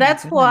 And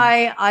that's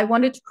why I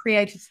wanted to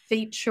create a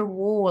feature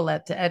wall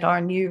at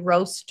our new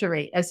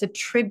roastery as a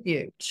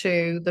tribute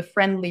to the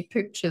friendly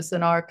pooches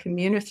in our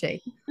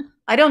community.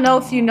 I don't know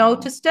if you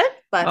noticed it,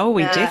 but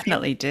we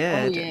definitely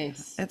did. Oh,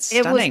 yes. It's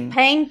stunning. It was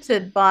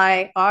painted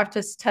by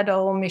artist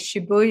Tadaomi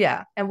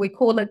Shibuya, and we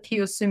call it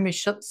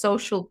Kiyosumi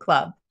Social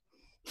Club.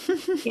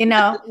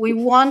 We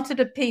wanted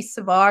a piece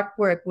of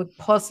artwork with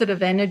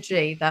positive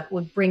energy that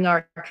would bring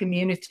our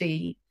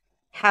community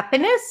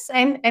happiness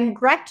and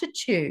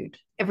gratitude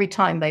every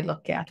time they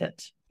look at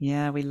it.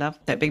 Yeah, we love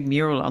that big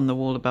mural on the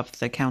wall above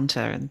the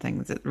counter and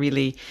things. It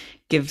really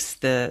gives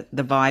the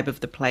vibe of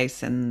the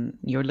place, and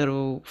your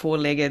little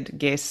four-legged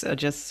guests are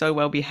just so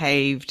well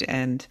behaved.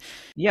 And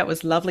yeah, it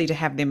was lovely to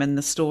have them in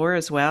the store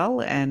as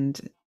well,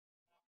 and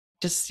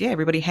just,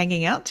 everybody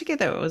hanging out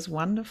together. It was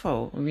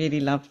wonderful. Really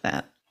loved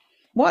that.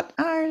 What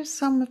are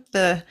some of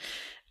the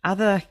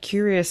other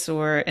curious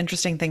or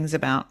interesting things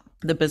about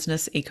the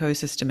business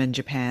ecosystem in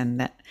Japan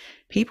that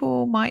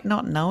people might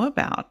not know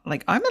about?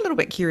 Like, I'm a little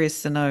bit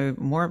curious to know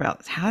more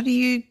about how do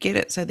you get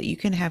it so that you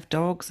can have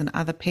dogs and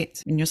other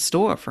pets in your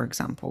store, for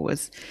example?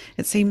 It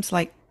seems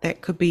like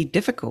that could be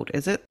difficult.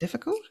 Is it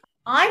difficult?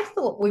 I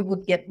thought we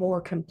would get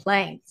more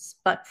complaints,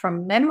 but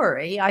from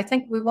memory, I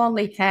think we've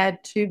only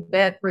had 2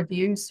 bad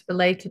reviews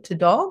related to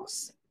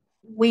dogs.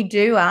 We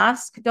do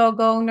ask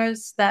dog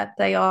owners that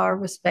they are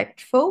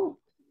respectful.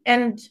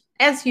 And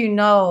as you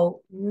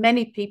know,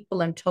 many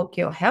people in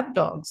Tokyo have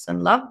dogs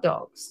and love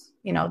dogs.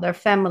 They're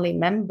family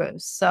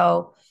members.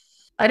 So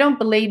I don't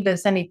believe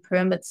there's any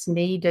permits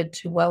needed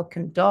to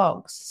welcome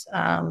dogs.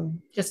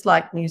 Just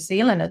like New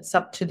Zealand, it's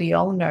up to the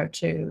owner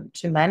to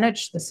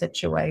manage the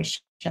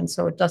situation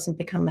so it doesn't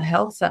become a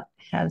health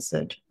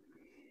hazard.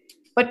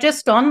 But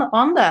just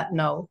on that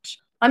note,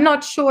 I'm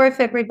not sure if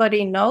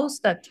everybody knows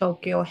that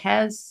Tokyo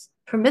has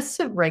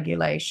permissive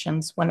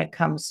regulations when it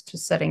comes to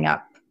setting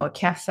up a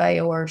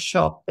cafe or a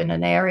shop in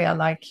an area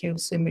like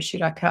Kiyosumi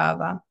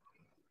Shirakawa.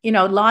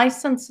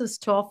 Licenses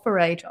to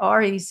operate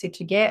are easy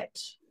to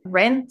get.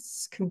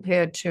 Rents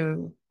compared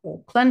to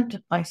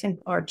Auckland, I think,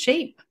 are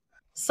cheap.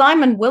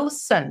 Simon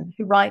Wilson,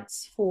 who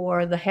writes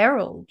for the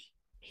Herald,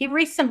 he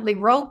recently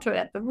wrote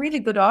a really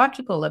good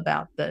article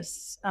about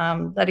this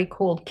that he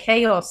called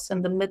Chaos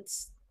in the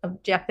Midst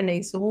of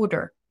Japanese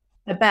Order,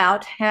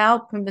 about how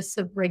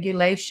permissive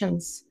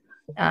regulations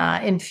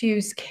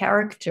infuse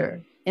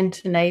character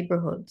into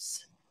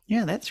neighborhoods.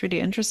 Yeah, that's really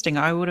interesting.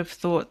 I would have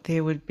thought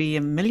there would be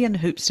a million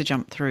hoops to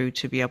jump through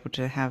to be able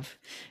to have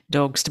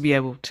dogs to be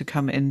able to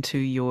come into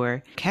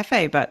your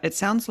cafe. But it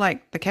sounds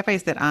like the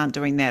cafes that aren't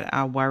doing that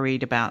are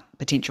worried about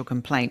potential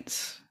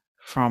complaints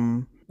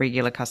from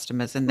regular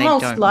customers, and they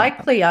don't. Most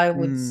likely, I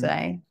would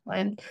say.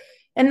 And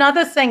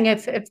another thing,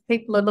 if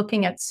people are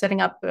looking at setting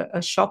up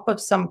a shop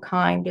of some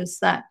kind, is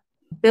that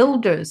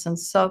builders and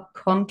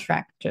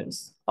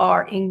subcontractors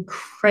are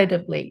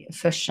incredibly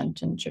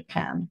efficient in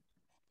Japan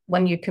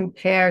when you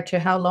compare to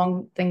how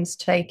long things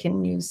take in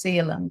New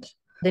Zealand.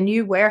 The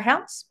new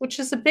warehouse, which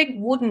is a big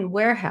wooden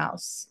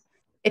warehouse,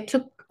 it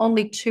took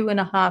only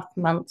 2.5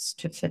 months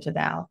to fit it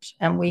out.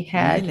 And we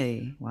had,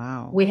 really?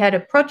 Wow. We had a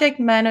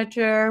project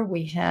manager,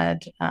 we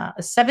had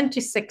a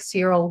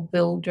 76-year-old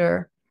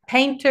builder,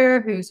 painter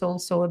who's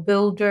also a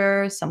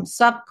builder, some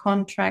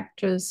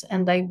subcontractors,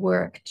 and they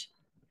worked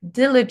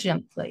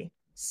diligently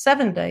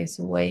 7 days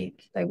a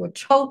week. They were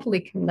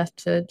totally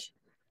committed,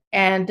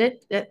 and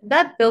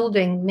that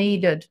building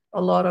needed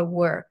a lot of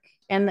work.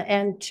 And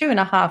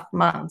 2.5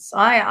 months,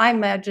 I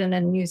imagine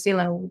in New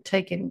Zealand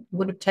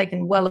would have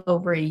taken well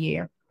over a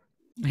year.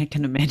 I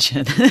can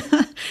imagine.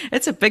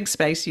 It's a big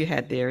space you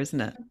had there,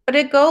 isn't it? But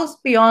it goes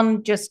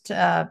beyond just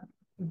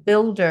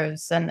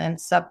builders and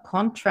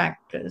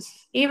subcontractors,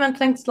 even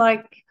things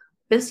like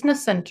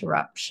business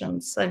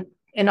interruptions. And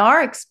in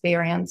our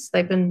experience,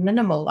 they've been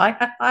minimal.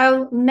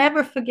 I'll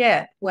never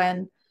forget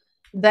when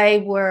they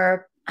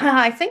were,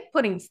 I think,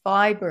 putting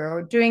fiber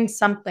or doing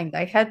something.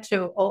 They had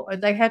to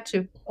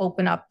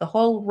open up the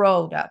whole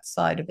road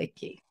outside of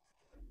Iki.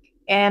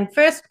 And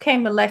first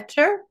came a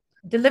letter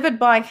delivered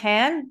by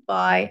hand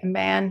by a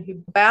man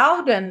who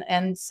bowed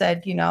and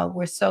said,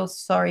 we're so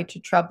sorry to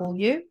trouble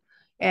you.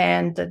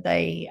 And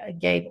they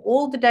gave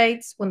all the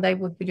dates when they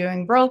would be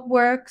doing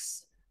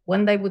roadworks,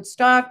 when they would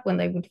start, when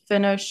they would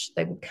finish.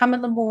 They would come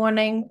in the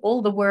morning,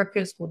 all the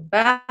workers would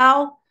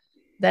bow,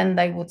 then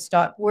they would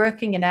start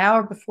working an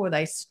hour before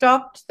they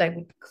stopped. They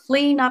would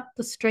clean up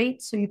the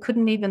street so you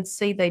couldn't even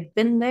see they'd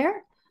been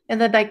there, and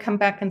then they'd come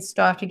back and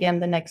start again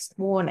the next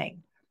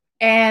morning.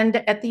 And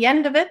at the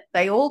end of it,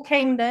 they all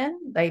came in,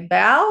 they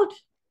bowed,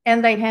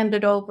 and they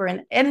handed over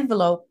an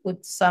envelope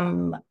with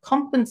some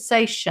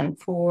compensation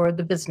for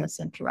the business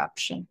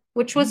interruption,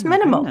 which was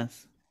minimal.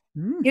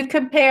 You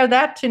compare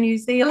that to New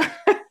Zealand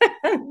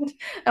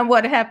and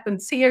what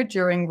happens here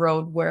during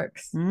road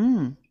works.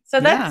 So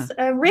Yeah.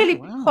 that's really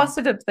Wow.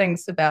 positive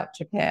things about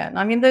Japan.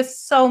 I mean, there's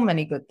so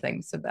many good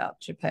things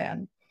about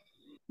Japan.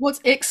 What's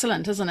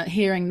excellent, isn't it,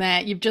 hearing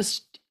that? You've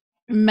just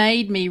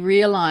made me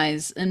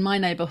realize in my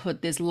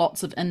neighborhood there's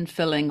lots of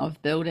infilling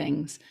of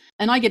buildings.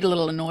 And I get a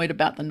little annoyed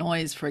about the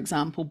noise, for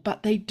example,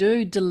 but they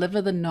do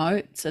deliver the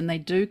notes and they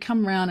do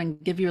come around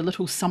and give you a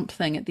little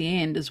something at the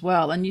end as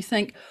well. And you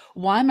think,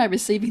 why am I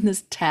receiving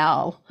this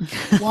towel?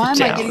 Why am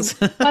I getting, Towels.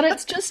 but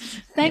it's just Yeah.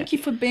 thank you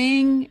for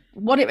being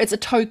whatever. It's a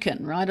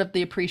token, right, of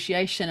the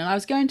appreciation. And I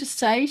was going to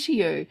say to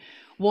you,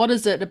 what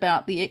is it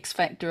about the X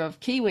factor of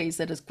Kiwis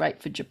that is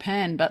great for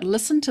Japan? But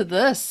listen to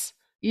this,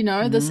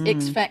 this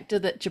X Mm. factor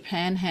that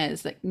Japan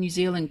has that New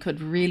Zealand could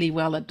really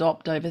well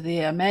adopt over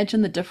there.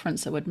 Imagine the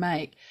difference it would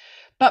make.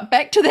 But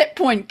back to that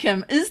point,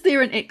 Kim, is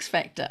there an X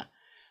factor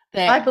I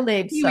that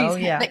believe so,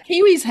 yeah. that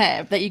Kiwis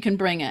have that you can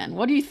bring in?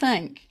 What do you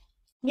think?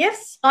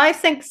 Yes, I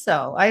think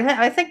so.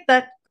 I think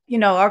that,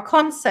 our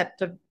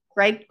concept of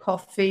great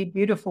coffee,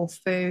 beautiful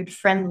food,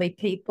 friendly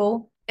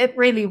people, it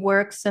really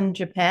works in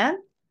Japan.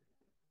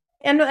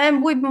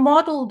 And we've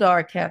modeled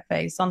our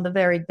cafes on the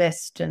very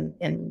best in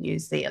New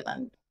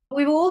Zealand.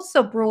 We've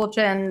also brought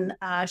in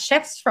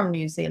chefs from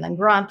New Zealand.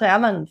 Grant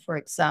Allen, for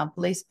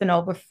example, he's been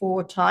over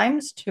 4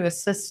 times to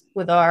assist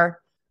with our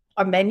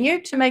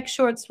menu to make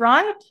sure it's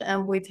right.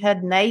 And we've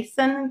had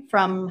Nathan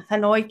from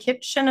Hanoi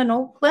Kitchen in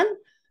Auckland.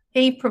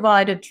 He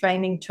provided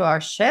training to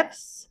our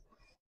chefs.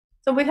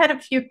 So we've had a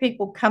few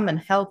people come and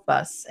help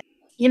us.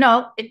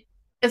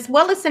 As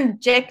well as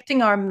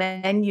injecting our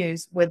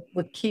menus with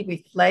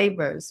Kiwi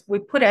flavors, we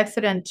put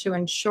effort into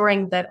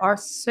ensuring that our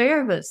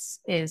service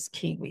is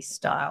Kiwi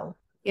style,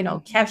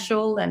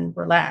 casual and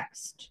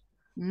relaxed.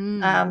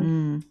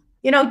 Mm.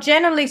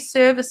 Generally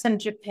service in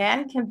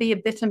Japan can be a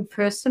bit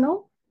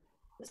impersonal.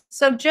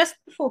 So just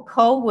before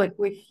COVID,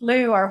 we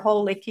flew our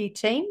whole Iki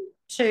team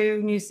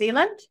to New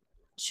Zealand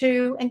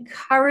to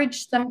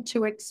encourage them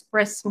to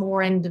express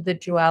more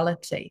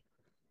individuality.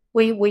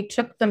 We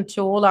took them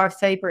to all our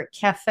favorite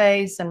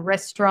cafes and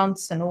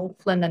restaurants in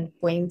Auckland and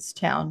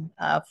Queenstown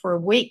for a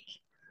week.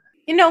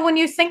 When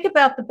you think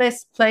about the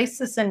best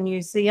places in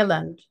New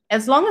Zealand,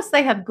 as long as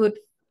they have good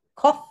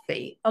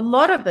coffee, a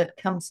lot of it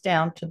comes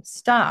down to the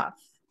staff.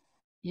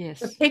 Yes.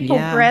 So people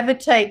Yeah.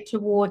 gravitate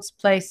towards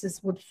places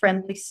with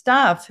friendly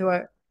staff who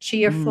are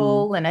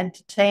cheerful Mm. and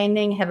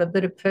entertaining, have a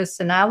bit of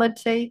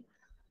personality.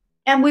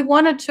 And we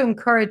wanted to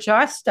encourage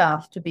our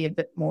staff to be a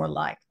bit more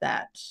like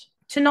that,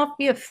 to not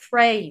be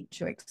afraid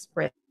to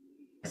express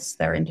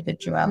their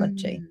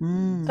individuality.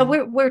 Mm. So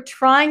we're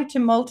trying to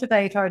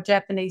motivate our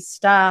Japanese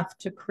staff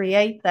to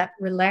create that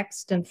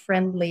relaxed and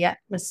friendly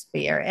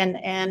atmosphere.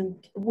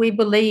 And we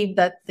believe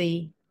that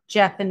the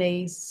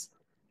Japanese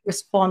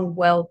respond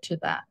well to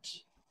that.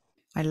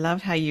 I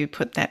love how you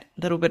put that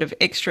little bit of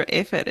extra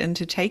effort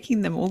into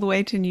taking them all the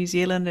way to New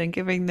Zealand and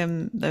giving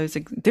them those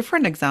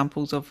different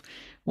examples of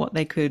what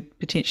they could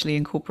potentially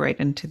incorporate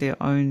into their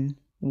own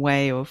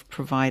way of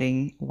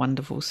providing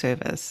wonderful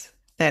service.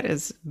 That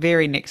is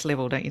very next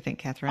level, don't you think,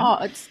 Catherine? Oh,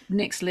 it's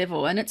next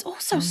level. And it's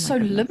also Oh my so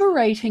goodness.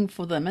 liberating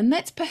for them. And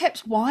that's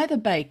perhaps why the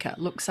baker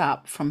looks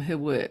up from her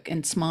work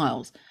and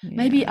smiles.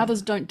 Maybe Yeah.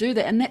 others don't do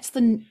that. And that's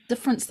the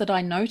difference that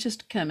I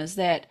noticed, Kim, is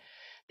that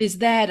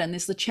and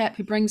there's the chap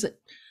who brings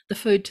the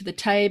food to the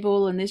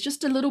table, and there's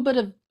just a little bit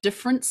of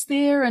difference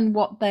there in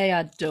what they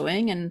are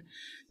doing. And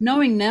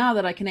knowing now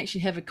that I can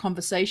actually have a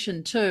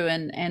conversation too,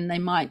 and they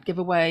might give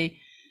away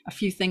a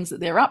few things that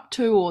they're up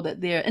to or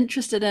that they're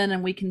interested in,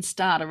 and we can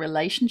start a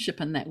relationship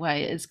in that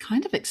way, is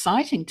kind of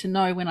exciting to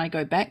know when I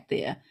go back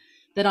there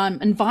that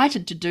I'm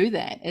invited to do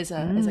that as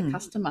a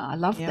customer. I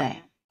love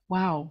that.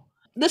 Wow.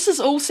 This is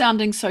all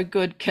sounding so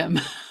good, Kim.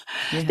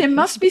 Yeah. There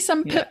must be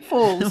some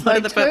pitfalls, What are though,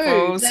 the too,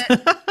 pitfalls?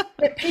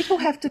 that people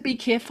have to be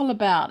careful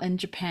about in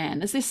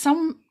Japan. Is there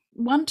some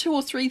 1, 2,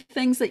 or 3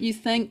 things that you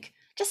think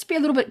just be a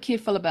little bit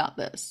careful about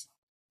this?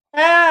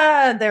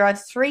 There are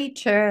 3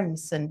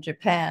 terms in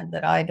Japan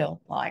that I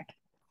don't like.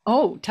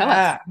 Oh, tell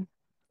us.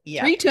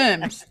 Yeah. 3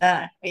 terms.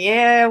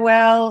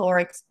 Or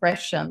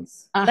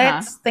expressions.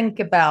 Let's think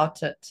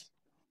about it.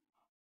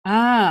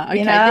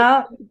 Okay.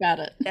 Let's think about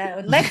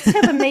it. Let's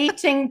have a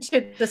meeting to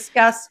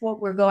discuss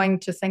what we're going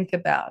to think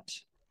about.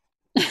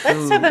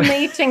 Let's have a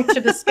meeting to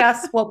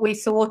discuss what we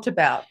thought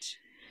about.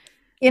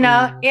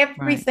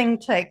 Everything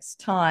takes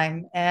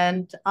time,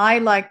 and I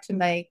like to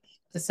make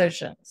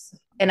decisions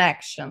in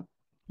action.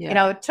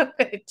 Yeah.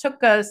 It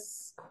took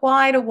us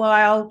quite a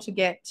while to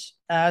get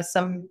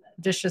some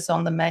dishes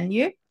on the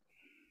menu.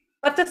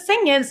 But the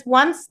thing is,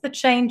 once the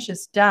change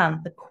is done,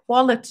 the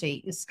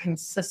quality is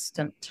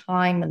consistent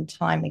time and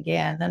time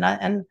again.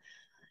 And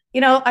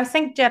I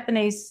think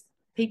Japanese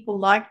people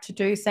like to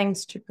do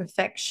things to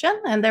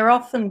perfection, and they're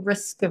often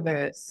risk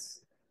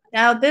averse.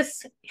 Now,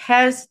 this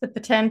has the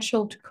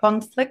potential to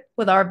conflict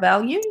with our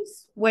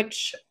values,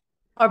 which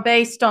are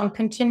based on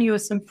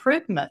continuous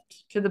improvement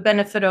to the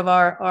benefit of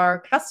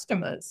our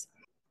customers.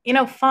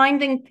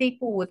 Finding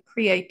people with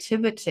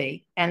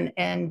creativity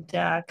and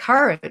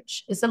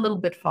courage is a little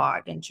bit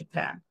hard in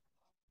Japan.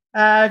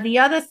 The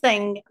other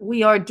thing,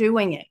 we are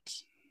doing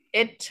it.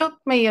 it took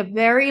me a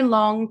very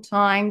long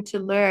time to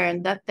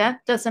learn that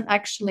that doesn't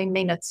actually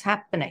mean it's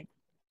happening.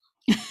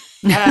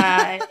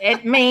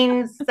 It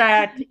means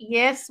that,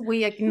 yes,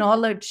 we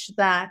acknowledge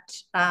that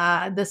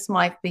this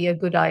might be a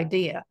good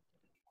idea.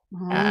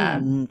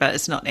 But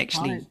it's not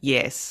actually, Right.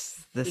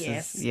 yes, this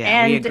Yes. is,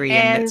 yeah, we agree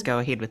and let's go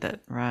ahead with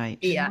it. Right.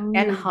 Yeah,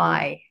 and hi.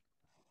 Hi.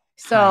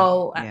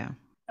 So Yeah.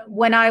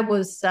 when I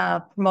was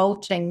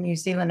promoting New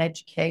Zealand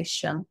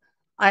education,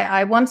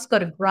 I once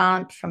got a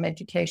grant from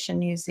Education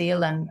New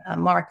Zealand, a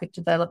market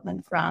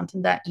development grant.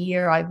 And that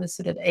year I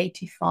visited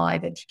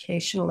 85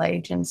 educational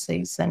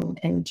agencies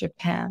in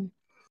Japan.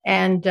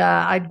 And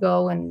I'd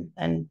go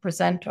and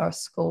present our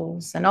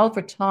schools. And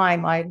over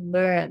time, I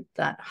learned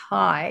that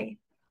hi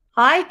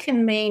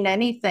can mean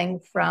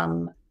anything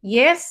from,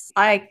 yes,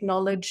 I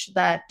acknowledge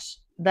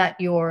that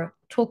you're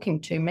talking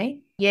to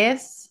me.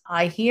 Yes,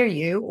 I hear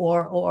you,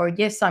 or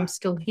yes, I'm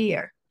still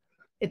here.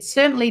 It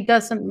certainly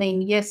doesn't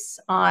mean, yes,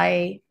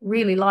 I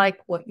really like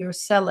what you're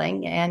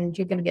selling and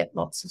you're going to get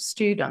lots of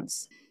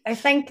students. I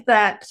think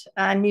that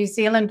New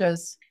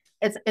Zealanders,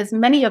 as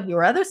many of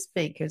your other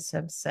speakers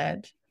have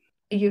said,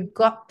 you've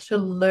got to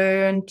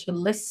learn to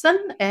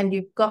listen and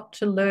you've got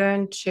to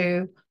learn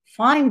to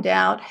find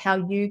out how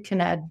you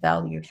can add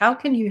value. How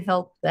can you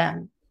help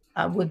them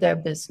with their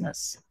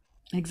business?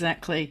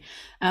 Exactly.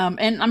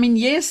 And I mean,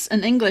 yes,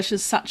 in English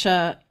is such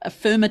a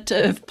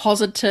affirmative,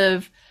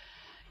 positive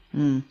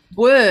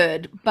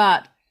word,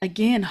 but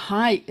again,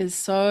 hi is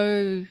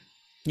so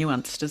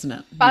Nuanced, isn't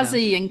it?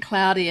 fuzzy and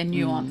cloudy and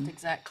nuanced.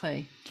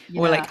 Exactly.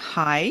 Or Yeah. like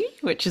hi,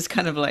 which is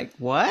kind of like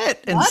what?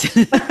 What?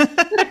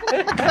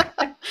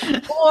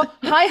 Or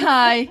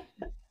hi.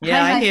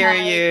 Yeah, Hi, I hear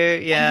hi. you.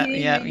 Yeah, I hear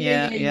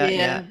yeah, you,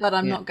 yeah. but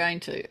I'm not going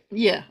to.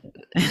 Yeah.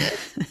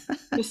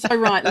 You're so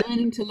right.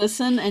 Learning to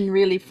listen and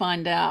really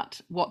find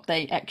out what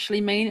they actually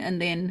mean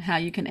and then how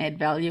you can add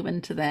value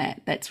into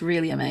that. That's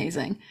really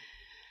amazing.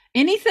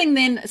 Anything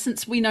then,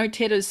 since we know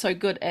Teru's so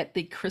good at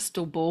the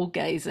crystal ball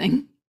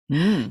gazing,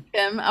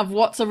 Kim, of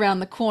what's around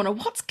the corner,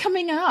 what's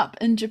coming up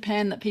in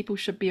Japan that people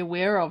should be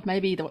aware of?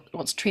 Maybe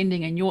what's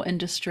trending in your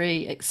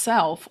industry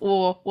itself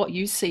or what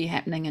you see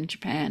happening in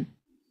Japan.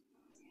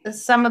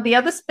 Some of the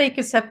other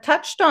speakers have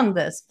touched on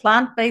this,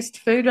 plant-based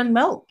food and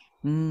milk.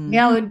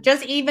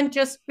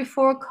 Just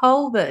before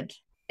COVID,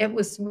 it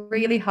was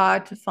really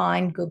hard to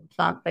find good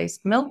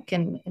plant-based milk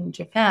in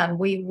Japan.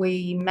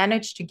 We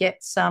managed to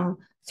get some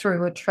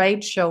through a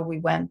trade show we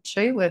went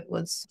to. It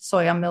was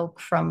soya milk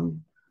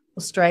from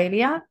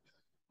Australia.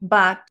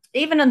 But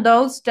even in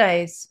those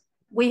days,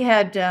 we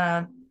had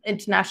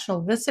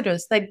international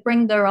visitors. They'd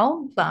bring their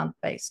own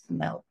plant-based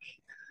milk.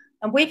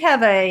 And we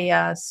have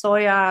a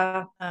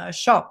soya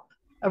shop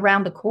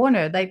around the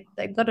corner.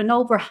 They've got an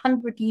over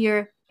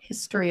 100-year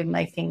history of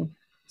making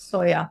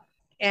soya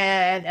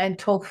and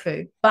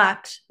tofu,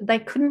 but they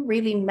couldn't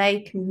really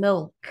make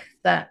milk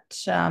that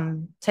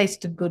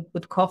tasted good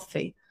with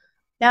coffee.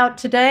 Now,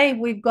 today,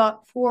 we've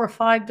got 4 or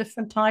 5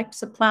 different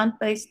types of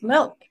plant-based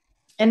milk,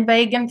 and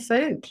vegan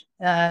food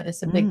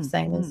is a big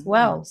thing as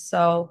well.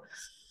 So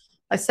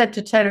I said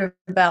to Teru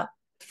about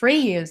 3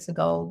 years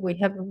ago, we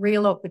have a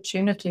real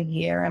opportunity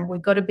here, and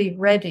we've got to be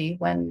ready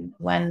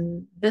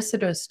when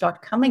visitors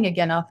start coming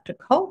again after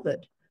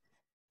COVID.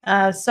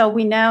 So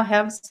we now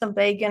have some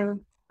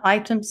vegan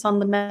items on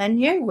the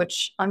menu,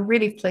 which I'm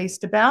really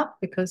pleased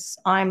about because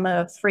I'm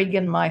a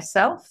freegan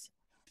myself.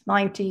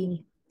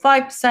 95%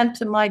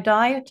 of my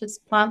diet is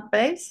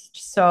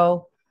plant-based.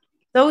 So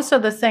those are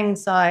the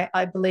things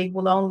I believe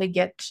will only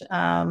get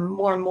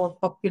more and more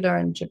popular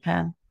in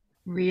Japan.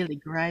 Really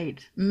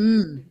great.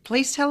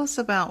 Please tell us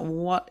about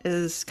what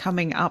is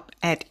coming up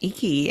at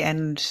Iki,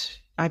 and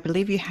I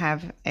believe you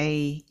have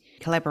a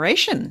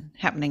collaboration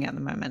happening at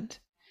the moment.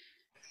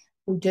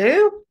 We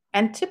do.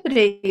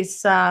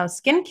 Antipodes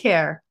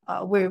Skincare.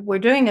 We're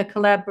doing a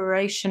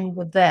collaboration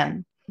with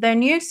them. Their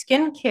new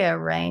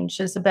skincare range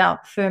is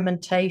about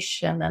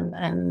fermentation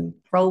and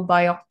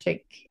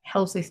probiotic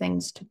healthy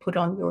things to put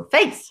on your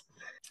face.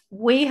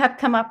 We have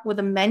come up with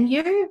a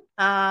menu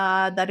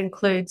that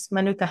includes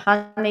Manuka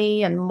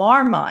honey and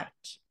Marmite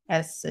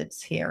as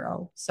its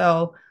hero.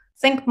 So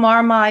think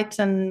Marmite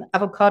and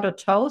avocado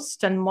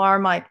toast and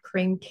Marmite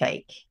cream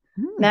cake.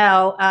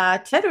 Now,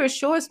 Teru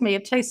assures me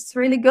it tastes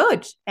really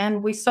good,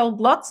 and we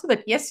sold lots of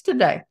it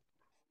yesterday.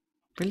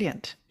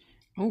 Brilliant.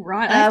 All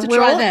right, I have to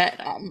try that.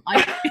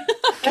 I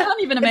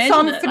can't even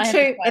imagine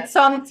It's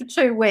on for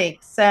 2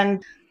 weeks,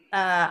 and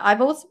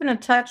I've also been in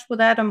touch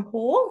with Adam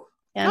Hall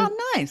and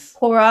nice.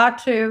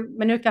 Poratu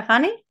Manuka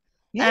honey,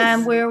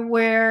 and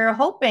we're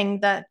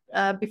hoping that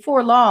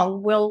before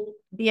long we'll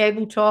be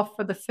able to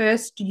offer the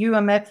first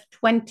UMF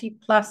 20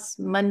 plus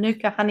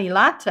Manuka honey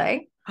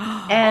latte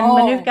and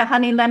Manuka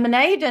honey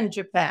lemonade in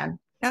Japan.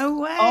 No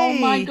way. Oh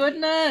my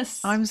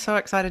goodness. I'm so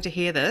excited to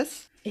hear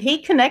this. He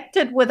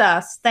connected with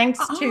us thanks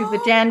to the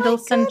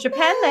Jandals and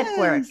Japan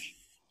Network.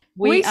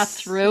 We are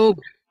thrilled.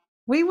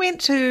 We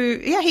went to,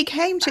 he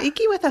came to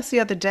Iki with us the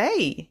other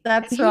day.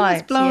 That's right.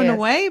 He was blown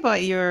away by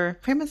your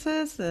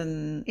premises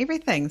and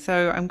everything.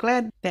 So I'm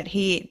glad that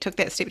he took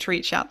that step to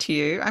reach out to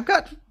you.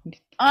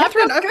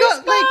 Catherine, I've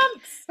got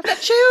goosebumps. I've got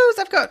chills.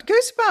 I've got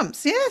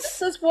goosebumps. Yes.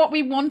 This is what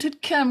we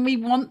wanted, Kim. We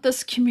want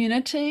this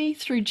community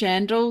through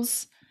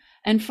Jandals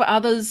and for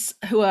others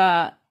who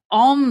are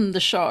on the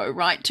show,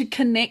 right, to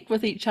connect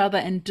with each other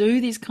and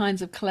do these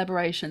kinds of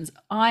collaborations.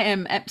 I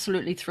am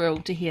absolutely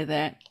thrilled to hear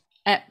that.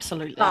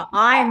 Absolutely.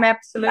 I'm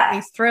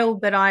absolutely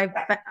thrilled that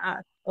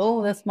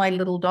oh, that's my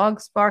little dog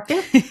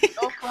Sparky.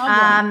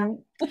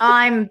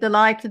 I'm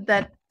delighted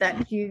that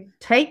you've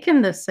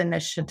taken this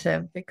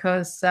initiative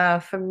because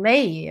for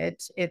me,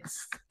 it's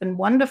been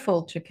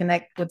wonderful to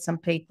connect with some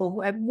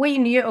people. We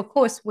knew, of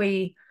course,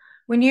 we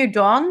knew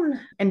Don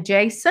and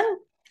Jason.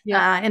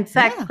 Yeah. In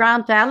fact,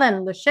 Grant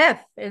Allen, the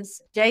chef,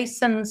 is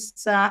Jason's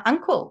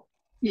uncle.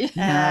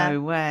 Yeah.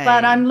 No way.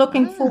 But I'm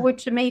looking forward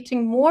to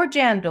meeting more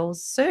Jandals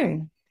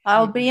soon.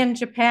 I'll be in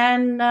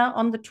Japan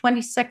on the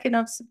 22nd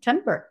of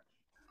September.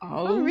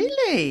 Oh,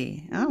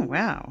 really? Oh,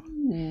 wow.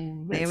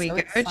 There we go.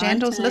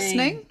 Jandals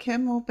listening.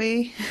 Kim will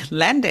be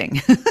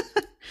landing.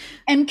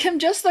 And Kim,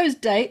 just those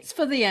dates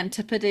for the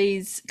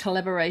Antipodes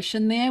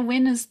collaboration there.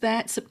 When is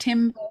that?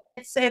 September?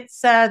 It's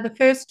the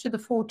 1st to the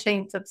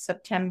 14th of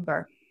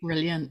September.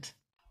 Brilliant.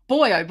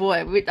 Boy, oh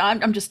boy, I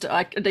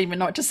don't even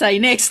know what to say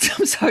next.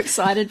 I'm so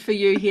excited for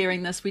you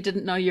hearing this. We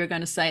didn't know you were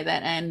going to say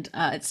that. And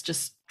it's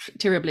just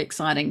terribly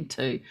exciting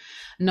to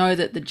know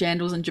that the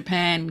Jandals in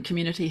Japan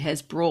community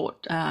has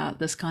brought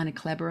this kind of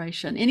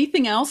collaboration.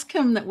 Anything else,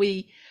 Kim, that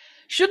we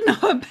should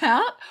know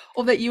about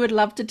or that you would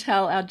love to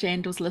tell our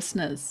Jandals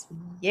listeners?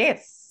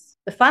 Yes,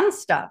 the fun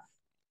stuff.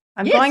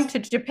 I'm going to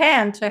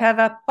Japan to have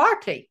a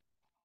party.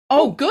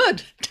 Oh,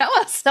 good. Tell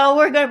us. So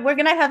we're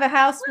going to have a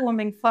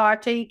housewarming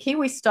party,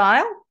 Kiwi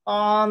style,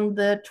 on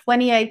the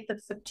 28th of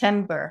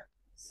September.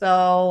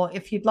 So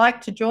if you'd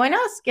like to join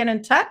us, get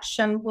in touch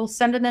and we'll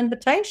send an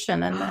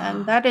invitation.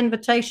 And that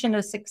invitation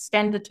is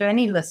extended to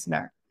any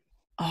listener.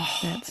 Oh,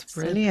 that's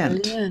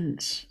brilliant.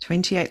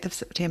 28th of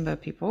September,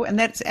 people. And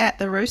that's at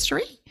the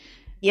Roastery?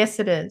 Yes,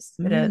 it is.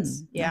 It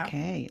is. Yeah.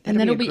 Okay. And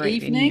that'll be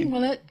evening,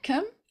 will it,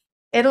 Kim?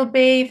 It'll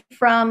be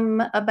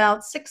from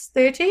about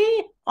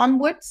 6:30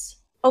 onwards.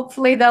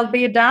 Hopefully there'll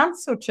be a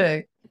dance or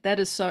two. That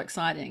is so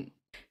exciting.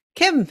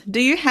 Kim,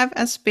 do you have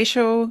a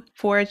special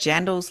for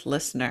Jandals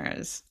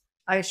listeners?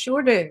 I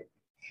sure do.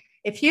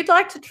 If you'd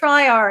like to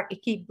try our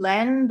Iki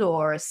blend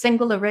or a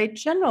single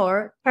origin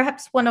or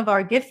perhaps one of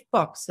our gift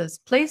boxes,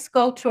 please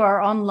go to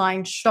our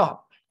online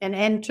shop and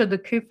enter the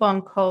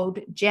coupon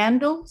code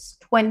Jandals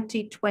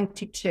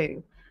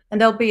 2022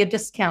 and there'll be a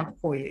discount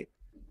for you.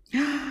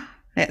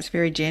 That's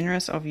very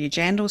generous of you.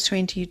 Jandals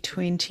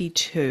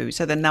 2022.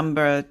 So the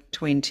number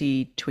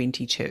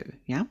 2022,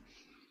 yeah?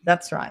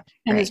 That's right.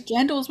 And is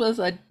Jandals with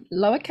a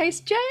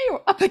lowercase j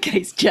or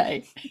uppercase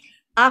j?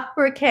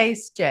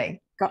 Uppercase J.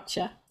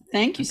 Gotcha.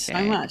 Thank you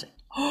so much.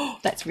 Oh,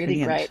 that's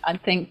really great. I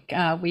think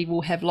we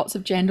will have lots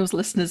of Jandals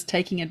listeners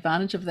taking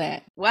advantage of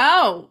that.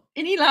 Wow.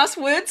 Any last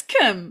words,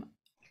 Kim?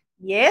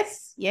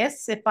 Yes,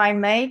 if I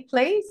may,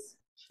 please.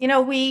 You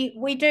know,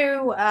 we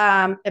do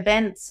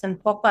events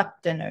and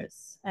pop-up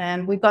dinners.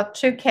 And we've got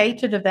 2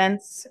 catered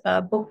events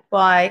booked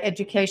by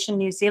Education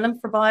New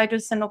Zealand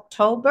providers in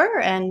October.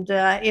 And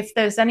if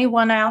there's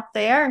anyone out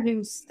there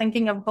who's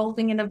thinking of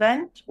holding an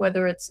event,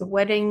 whether it's a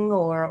wedding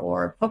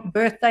or a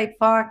birthday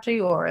party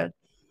or a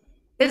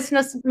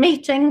business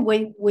meeting,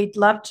 we'd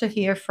love to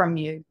hear from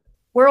you.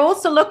 We're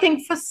also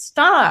looking for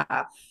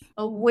staff.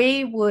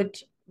 We would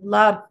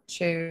love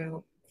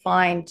to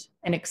find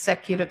an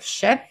executive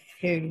chef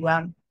who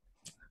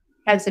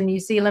has a New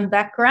Zealand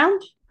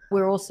background.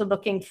 We're also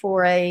looking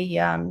for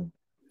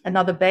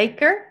another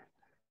baker,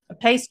 a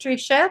pastry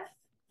chef,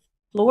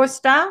 floor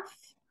staff,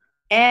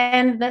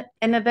 and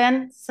an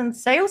events and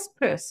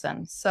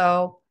salesperson.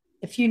 So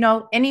if you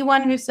know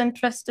anyone who's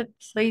interested,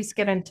 please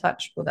get in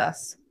touch with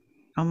us.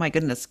 Oh my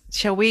goodness.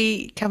 Shall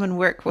we come and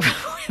work with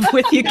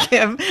you,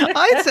 Kim?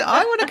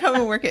 I want to come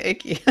and work at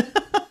Iki.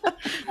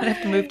 I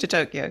have to move to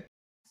Tokyo.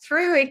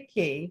 Through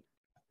Iki,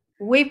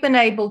 we've been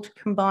able to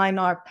combine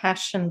our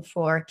passion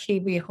for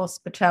Kiwi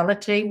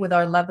hospitality with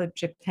our love of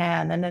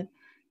Japan. And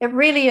it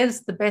really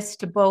is the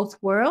best of both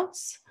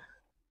worlds.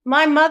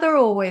 My mother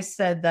always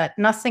said that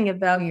nothing of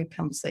value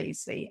comes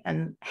easy,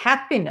 and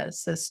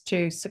happiness is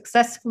to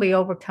successfully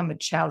overcome a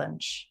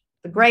challenge.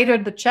 The greater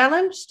the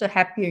challenge, the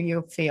happier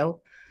you'll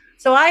feel.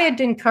 So I'd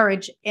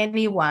encourage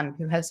anyone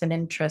who has an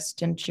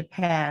interest in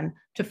Japan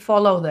to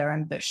follow their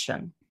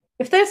ambition.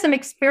 If there's an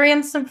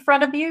experience in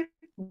front of you,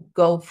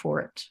 go for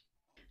it.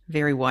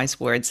 Very wise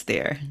words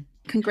there.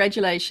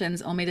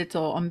 Congratulations,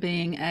 omedetou, on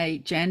being a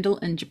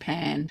Jandal in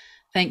Japan.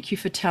 Thank you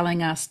for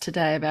telling us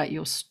today about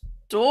your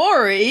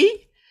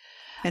story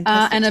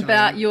and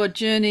about your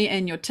journey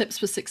and your tips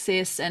for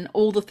success and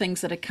all the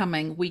things that are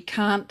coming. We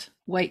can't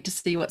wait to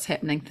see what's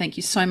happening. Thank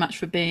you so much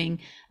for being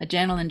a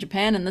Jandal in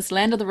Japan in this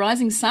land of the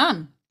rising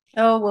sun.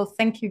 Oh, well,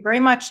 thank you very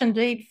much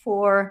indeed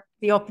for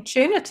the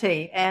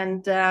opportunity,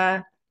 and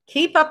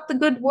keep up the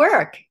good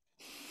work.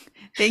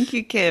 Thank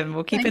you, Kim.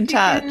 We'll keep in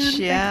touch.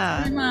 Kim.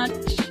 Yeah. Thank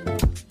you so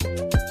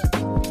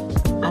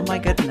much. Oh my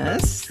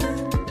goodness.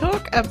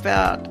 Talk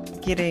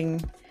about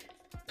getting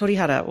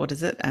torihara. What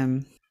is it?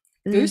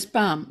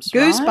 Goosebumps,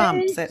 Goosebumps.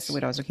 right? That's the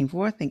word I was looking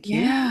for. Thank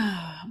you.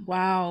 Yeah.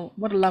 Wow.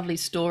 What a lovely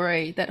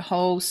story. That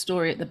whole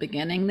story at the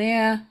beginning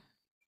there.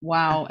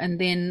 Wow. And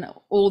then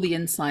all the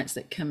insights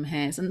that Kim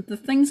has and the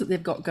things that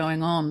they've got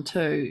going on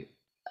too.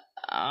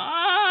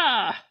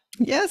 Ah.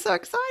 Yeah, so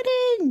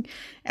exciting.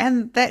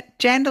 And that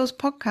Jandals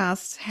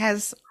podcast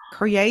has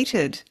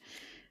created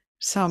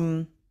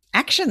some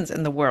actions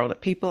in the world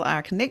that people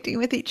are connecting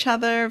with each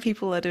other,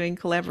 people are doing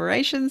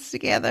collaborations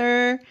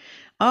together.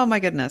 Oh my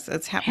goodness,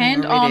 it's happening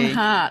Hand already. on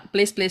heart.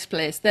 Bless, bless,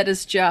 bless. That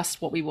is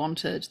just what we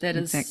wanted. That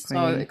is Exactly.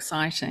 so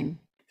exciting.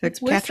 So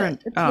It's worth Catherine,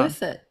 it. It's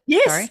worth it.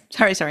 Yes.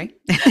 Sorry.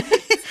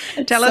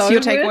 It's Tell us so your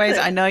worth takeaways.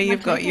 it. I know My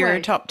you've got your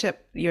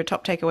takeaway.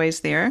 top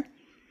takeaways there.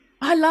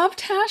 I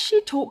loved how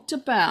she talked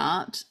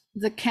about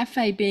the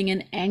cafe being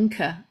an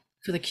anchor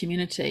for the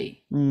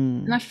community.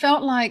 And I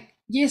felt like,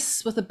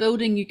 yes, with a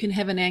building, you can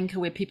have an anchor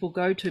where people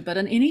go to, but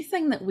in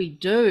anything that we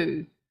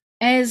do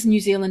as New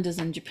Zealanders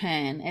in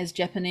Japan, as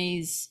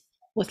Japanese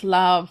with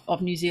love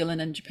of New Zealand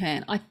and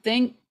Japan, I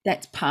think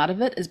that's part of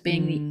it, is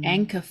being the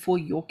anchor for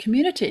your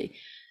community.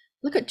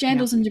 Look at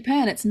Jandals in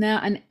Japan. It's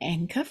now an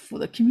anchor for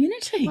the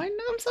community. I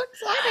know, I'm so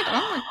excited.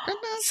 Oh my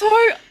goodness.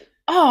 So,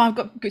 I've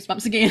got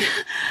goosebumps again.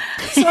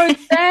 So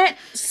that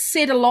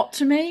said a lot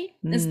to me,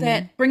 is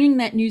that bringing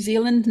that New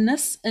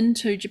Zealandness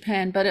into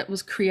Japan, but it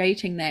was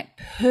creating that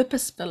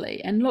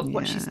purposefully. And look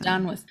what she's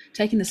done with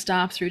taking the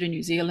staff through to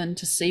New Zealand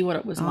to see what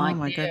it was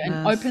like there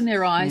and open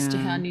their eyes to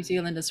how New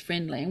Zealand is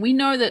friendly. And we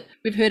know that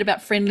we've heard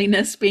about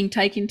friendliness being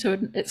taken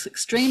to its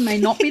extreme may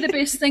not be the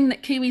best thing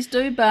that Kiwis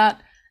do, but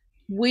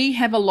we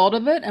have a lot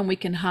of it and we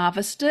can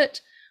harvest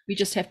it. We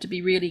just have to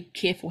be really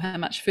careful how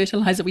much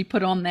fertilizer we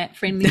put on that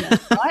friendliness,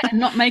 right? And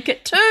not make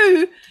it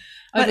too.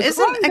 But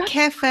isn't a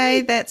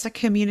cafe that's a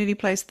community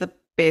place the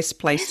best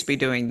place to be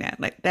doing that?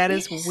 Like that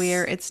is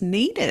where it's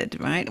needed,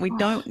 right? We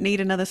don't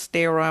need another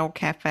sterile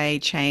cafe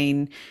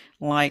chain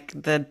like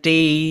the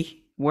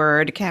D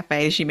word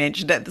cafe she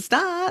mentioned at the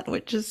start,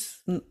 which is,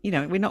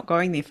 we're not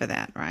going there for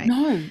that, right?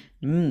 No.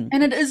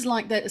 And it is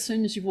like that as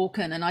soon as you walk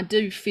in. And I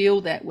do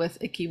feel that with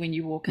Iki when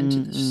you walk into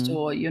the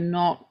store,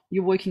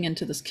 you're working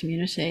into this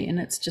community and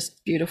it's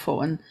just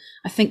beautiful. And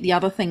I think the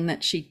other thing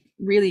that she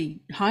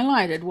really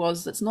highlighted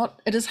was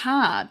it is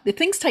hard. The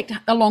things take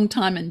a long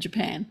time in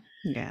Japan.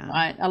 Yeah.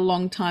 Right. A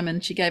long time.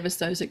 And she gave us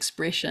those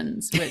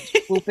expressions, which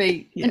will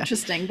be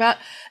interesting. But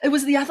it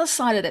was the other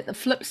side of that, the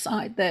flip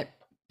side, that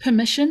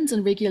permissions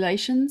and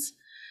regulations.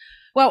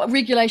 Well,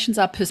 regulations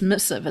are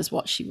permissive, is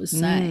what she was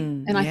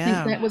saying. And I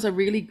think that was a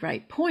really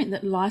great point,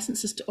 that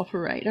licenses to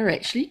operate are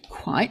actually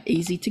quite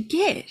easy to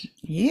get.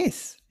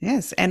 Yes.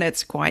 And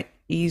it's quite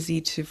easy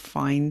to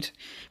find.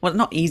 Well,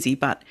 not easy,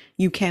 but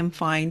you can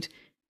find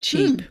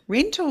cheap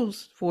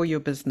rentals for your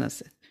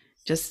business.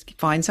 Just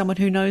find someone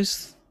who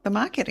knows the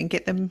market and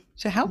get them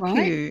to help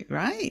you,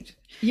 right?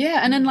 Yeah,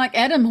 and then like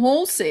Adam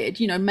Hall said,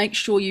 make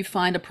sure you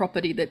find a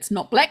property that's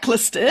not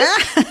blacklisted.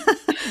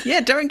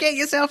 Yeah, don't get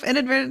yourself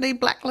inadvertently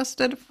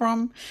blacklisted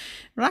from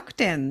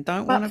Rakuten.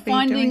 Don't want to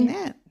be doing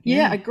that.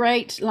 Yeah, a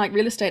great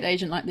real estate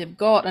agent like they've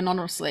got, and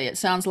honestly, it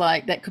sounds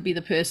like that could be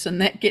the person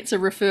that gets a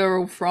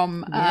referral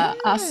from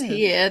us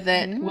here,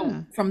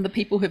 from the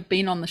people who've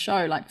been on the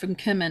show, like from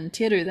Kim and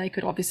Teru. They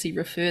could obviously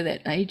refer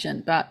that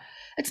agent, but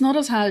it's not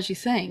as hard as you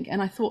think.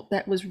 And I thought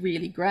that was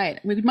really great.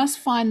 We must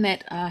find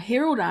that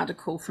Herald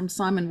article from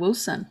Simon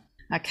Wilson,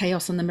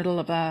 Chaos in the Middle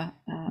of a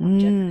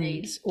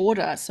Japanese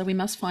Order. So we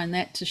must find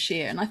that to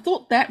share. And I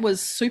thought that was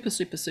super,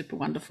 super, super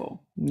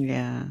wonderful.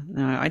 Yeah,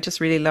 no, I just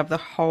really love the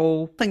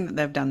whole thing that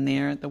they've done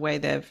there, the way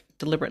they've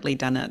deliberately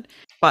done it.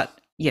 But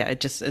yeah,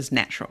 it just is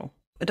natural.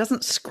 It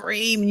doesn't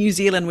scream New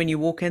Zealand when you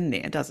walk in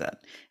there, does it?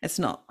 It's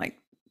not like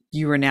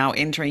you are now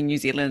entering New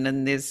Zealand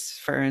and there's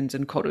ferns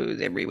and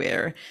korus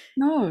everywhere.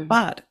 No.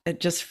 But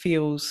it just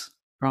feels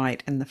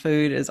right, and the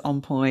food is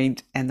on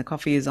point and the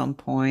coffee is on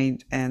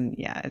point, and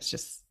it's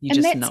just know.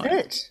 And that's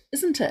it,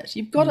 isn't it?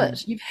 You've got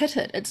it. You've hit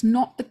it. It's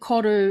not the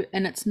koru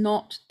and it's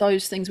not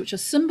those things which are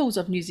symbols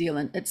of New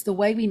Zealand. It's the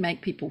way we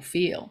make people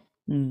feel.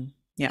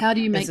 Yeah. How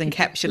do you make it's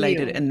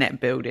encapsulated in that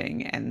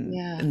building and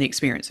in the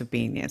experience of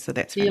being there? So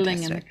that's feeling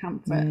fantastic.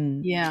 And the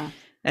comfort. Yeah.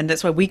 And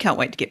that's why we can't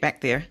wait to get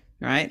back there,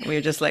 right?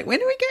 We're just like,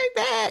 when are we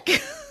going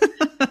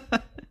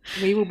back?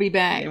 We will be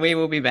back. We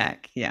will be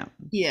back. Yeah.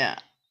 Yeah.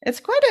 It's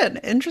quite an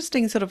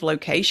interesting sort of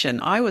location.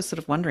 I was sort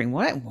of wondering,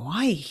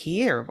 why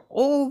here of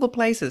all the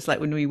places? Like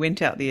when we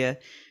went out there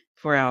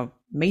for our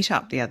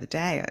meetup the other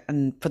day,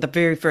 and for the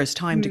very first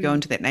time to go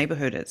into that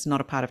neighborhood, it's not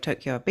a part of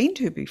Tokyo I've been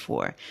to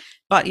before.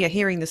 But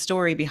hearing the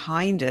story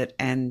behind it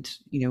and,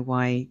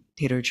 why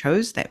Teru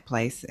chose that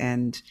place.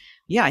 And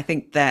I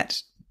think that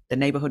the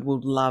neighborhood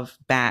will love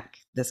back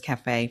this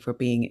cafe for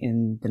being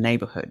in the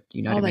neighborhood.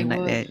 You know what I mean?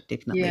 Like they're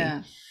definitely.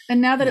 Yeah.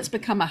 And now that it's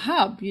become a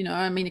hub,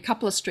 a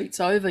couple of streets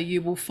over,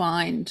 you will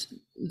find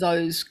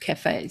those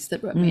cafes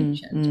that were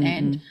mentioned.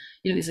 And,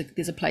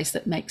 there's a place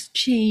that makes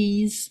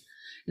cheese,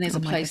 and there's a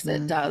place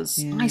that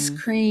does ice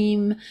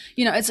cream.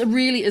 It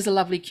really is a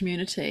lovely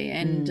community,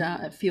 and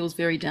it feels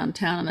very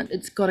downtown, and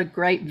it's got a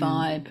great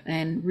vibe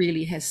and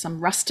really has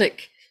some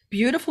rustic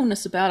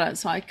beautifulness about it.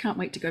 So I can't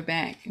wait to go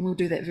back, and we'll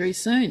do that very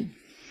soon.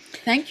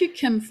 Thank you,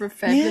 Kim, for a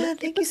fabulous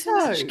thank you so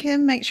much,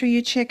 Kim. Make sure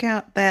you check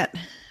out that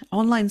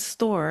online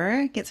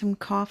store, get some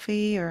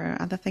coffee or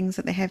other things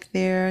that they have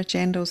there,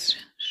 Jandals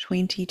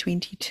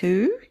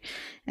 2022.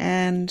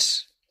 And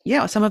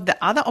yeah, some of the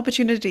other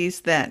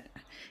opportunities that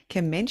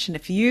Kim mentioned.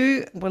 If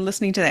you were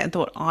listening to that and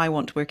thought, I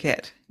want to work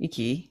at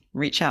Iki,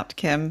 reach out to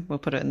Kim. We'll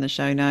put it in the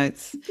show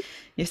notes.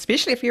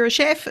 Especially if you're a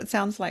chef, it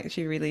sounds like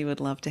she really would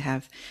love to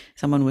have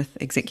someone with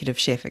executive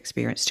chef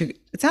experience too.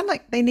 It sounds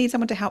like they need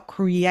someone to help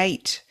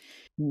create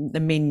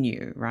the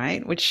menu,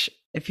 right? Which,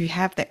 if you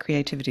have that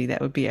creativity, that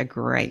would be a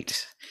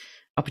great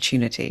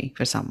opportunity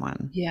for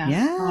someone. Yeah,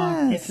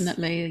 oh,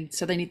 definitely.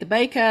 So they need the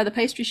baker, the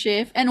pastry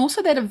chef, and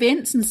also that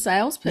events and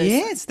sales person.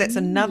 Yes, that's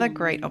another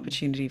great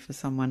opportunity for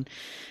someone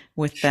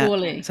with that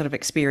sort of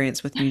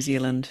experience with New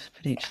Zealand,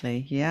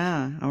 potentially.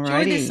 Yeah, all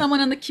right. There's someone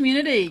in the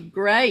community.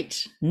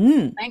 Great.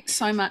 Thanks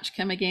so much,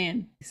 Kim,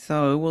 again.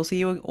 So we'll see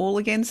you all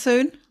again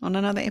soon on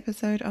another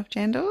episode of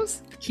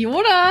Jandals. Kia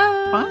ora.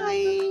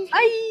 Bye.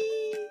 Bye.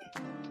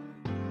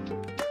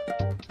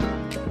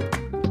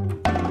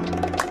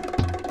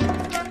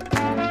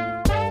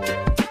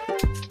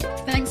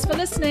 Thanks for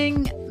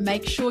listening.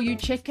 Make sure you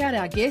check out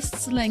our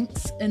guests'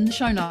 links in the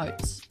show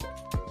notes.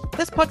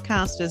 This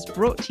podcast is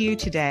brought to you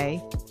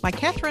today by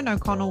Catherine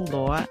O'Connell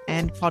Law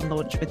and Pod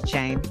Launch with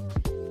Jane.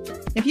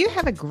 If you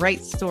have a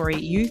great story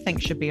you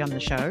think should be on the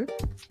show,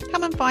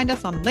 come and find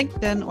us on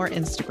LinkedIn or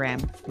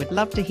Instagram. We'd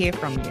love to hear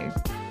from you.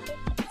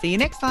 See you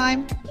next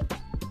time.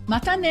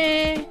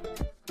 Matane.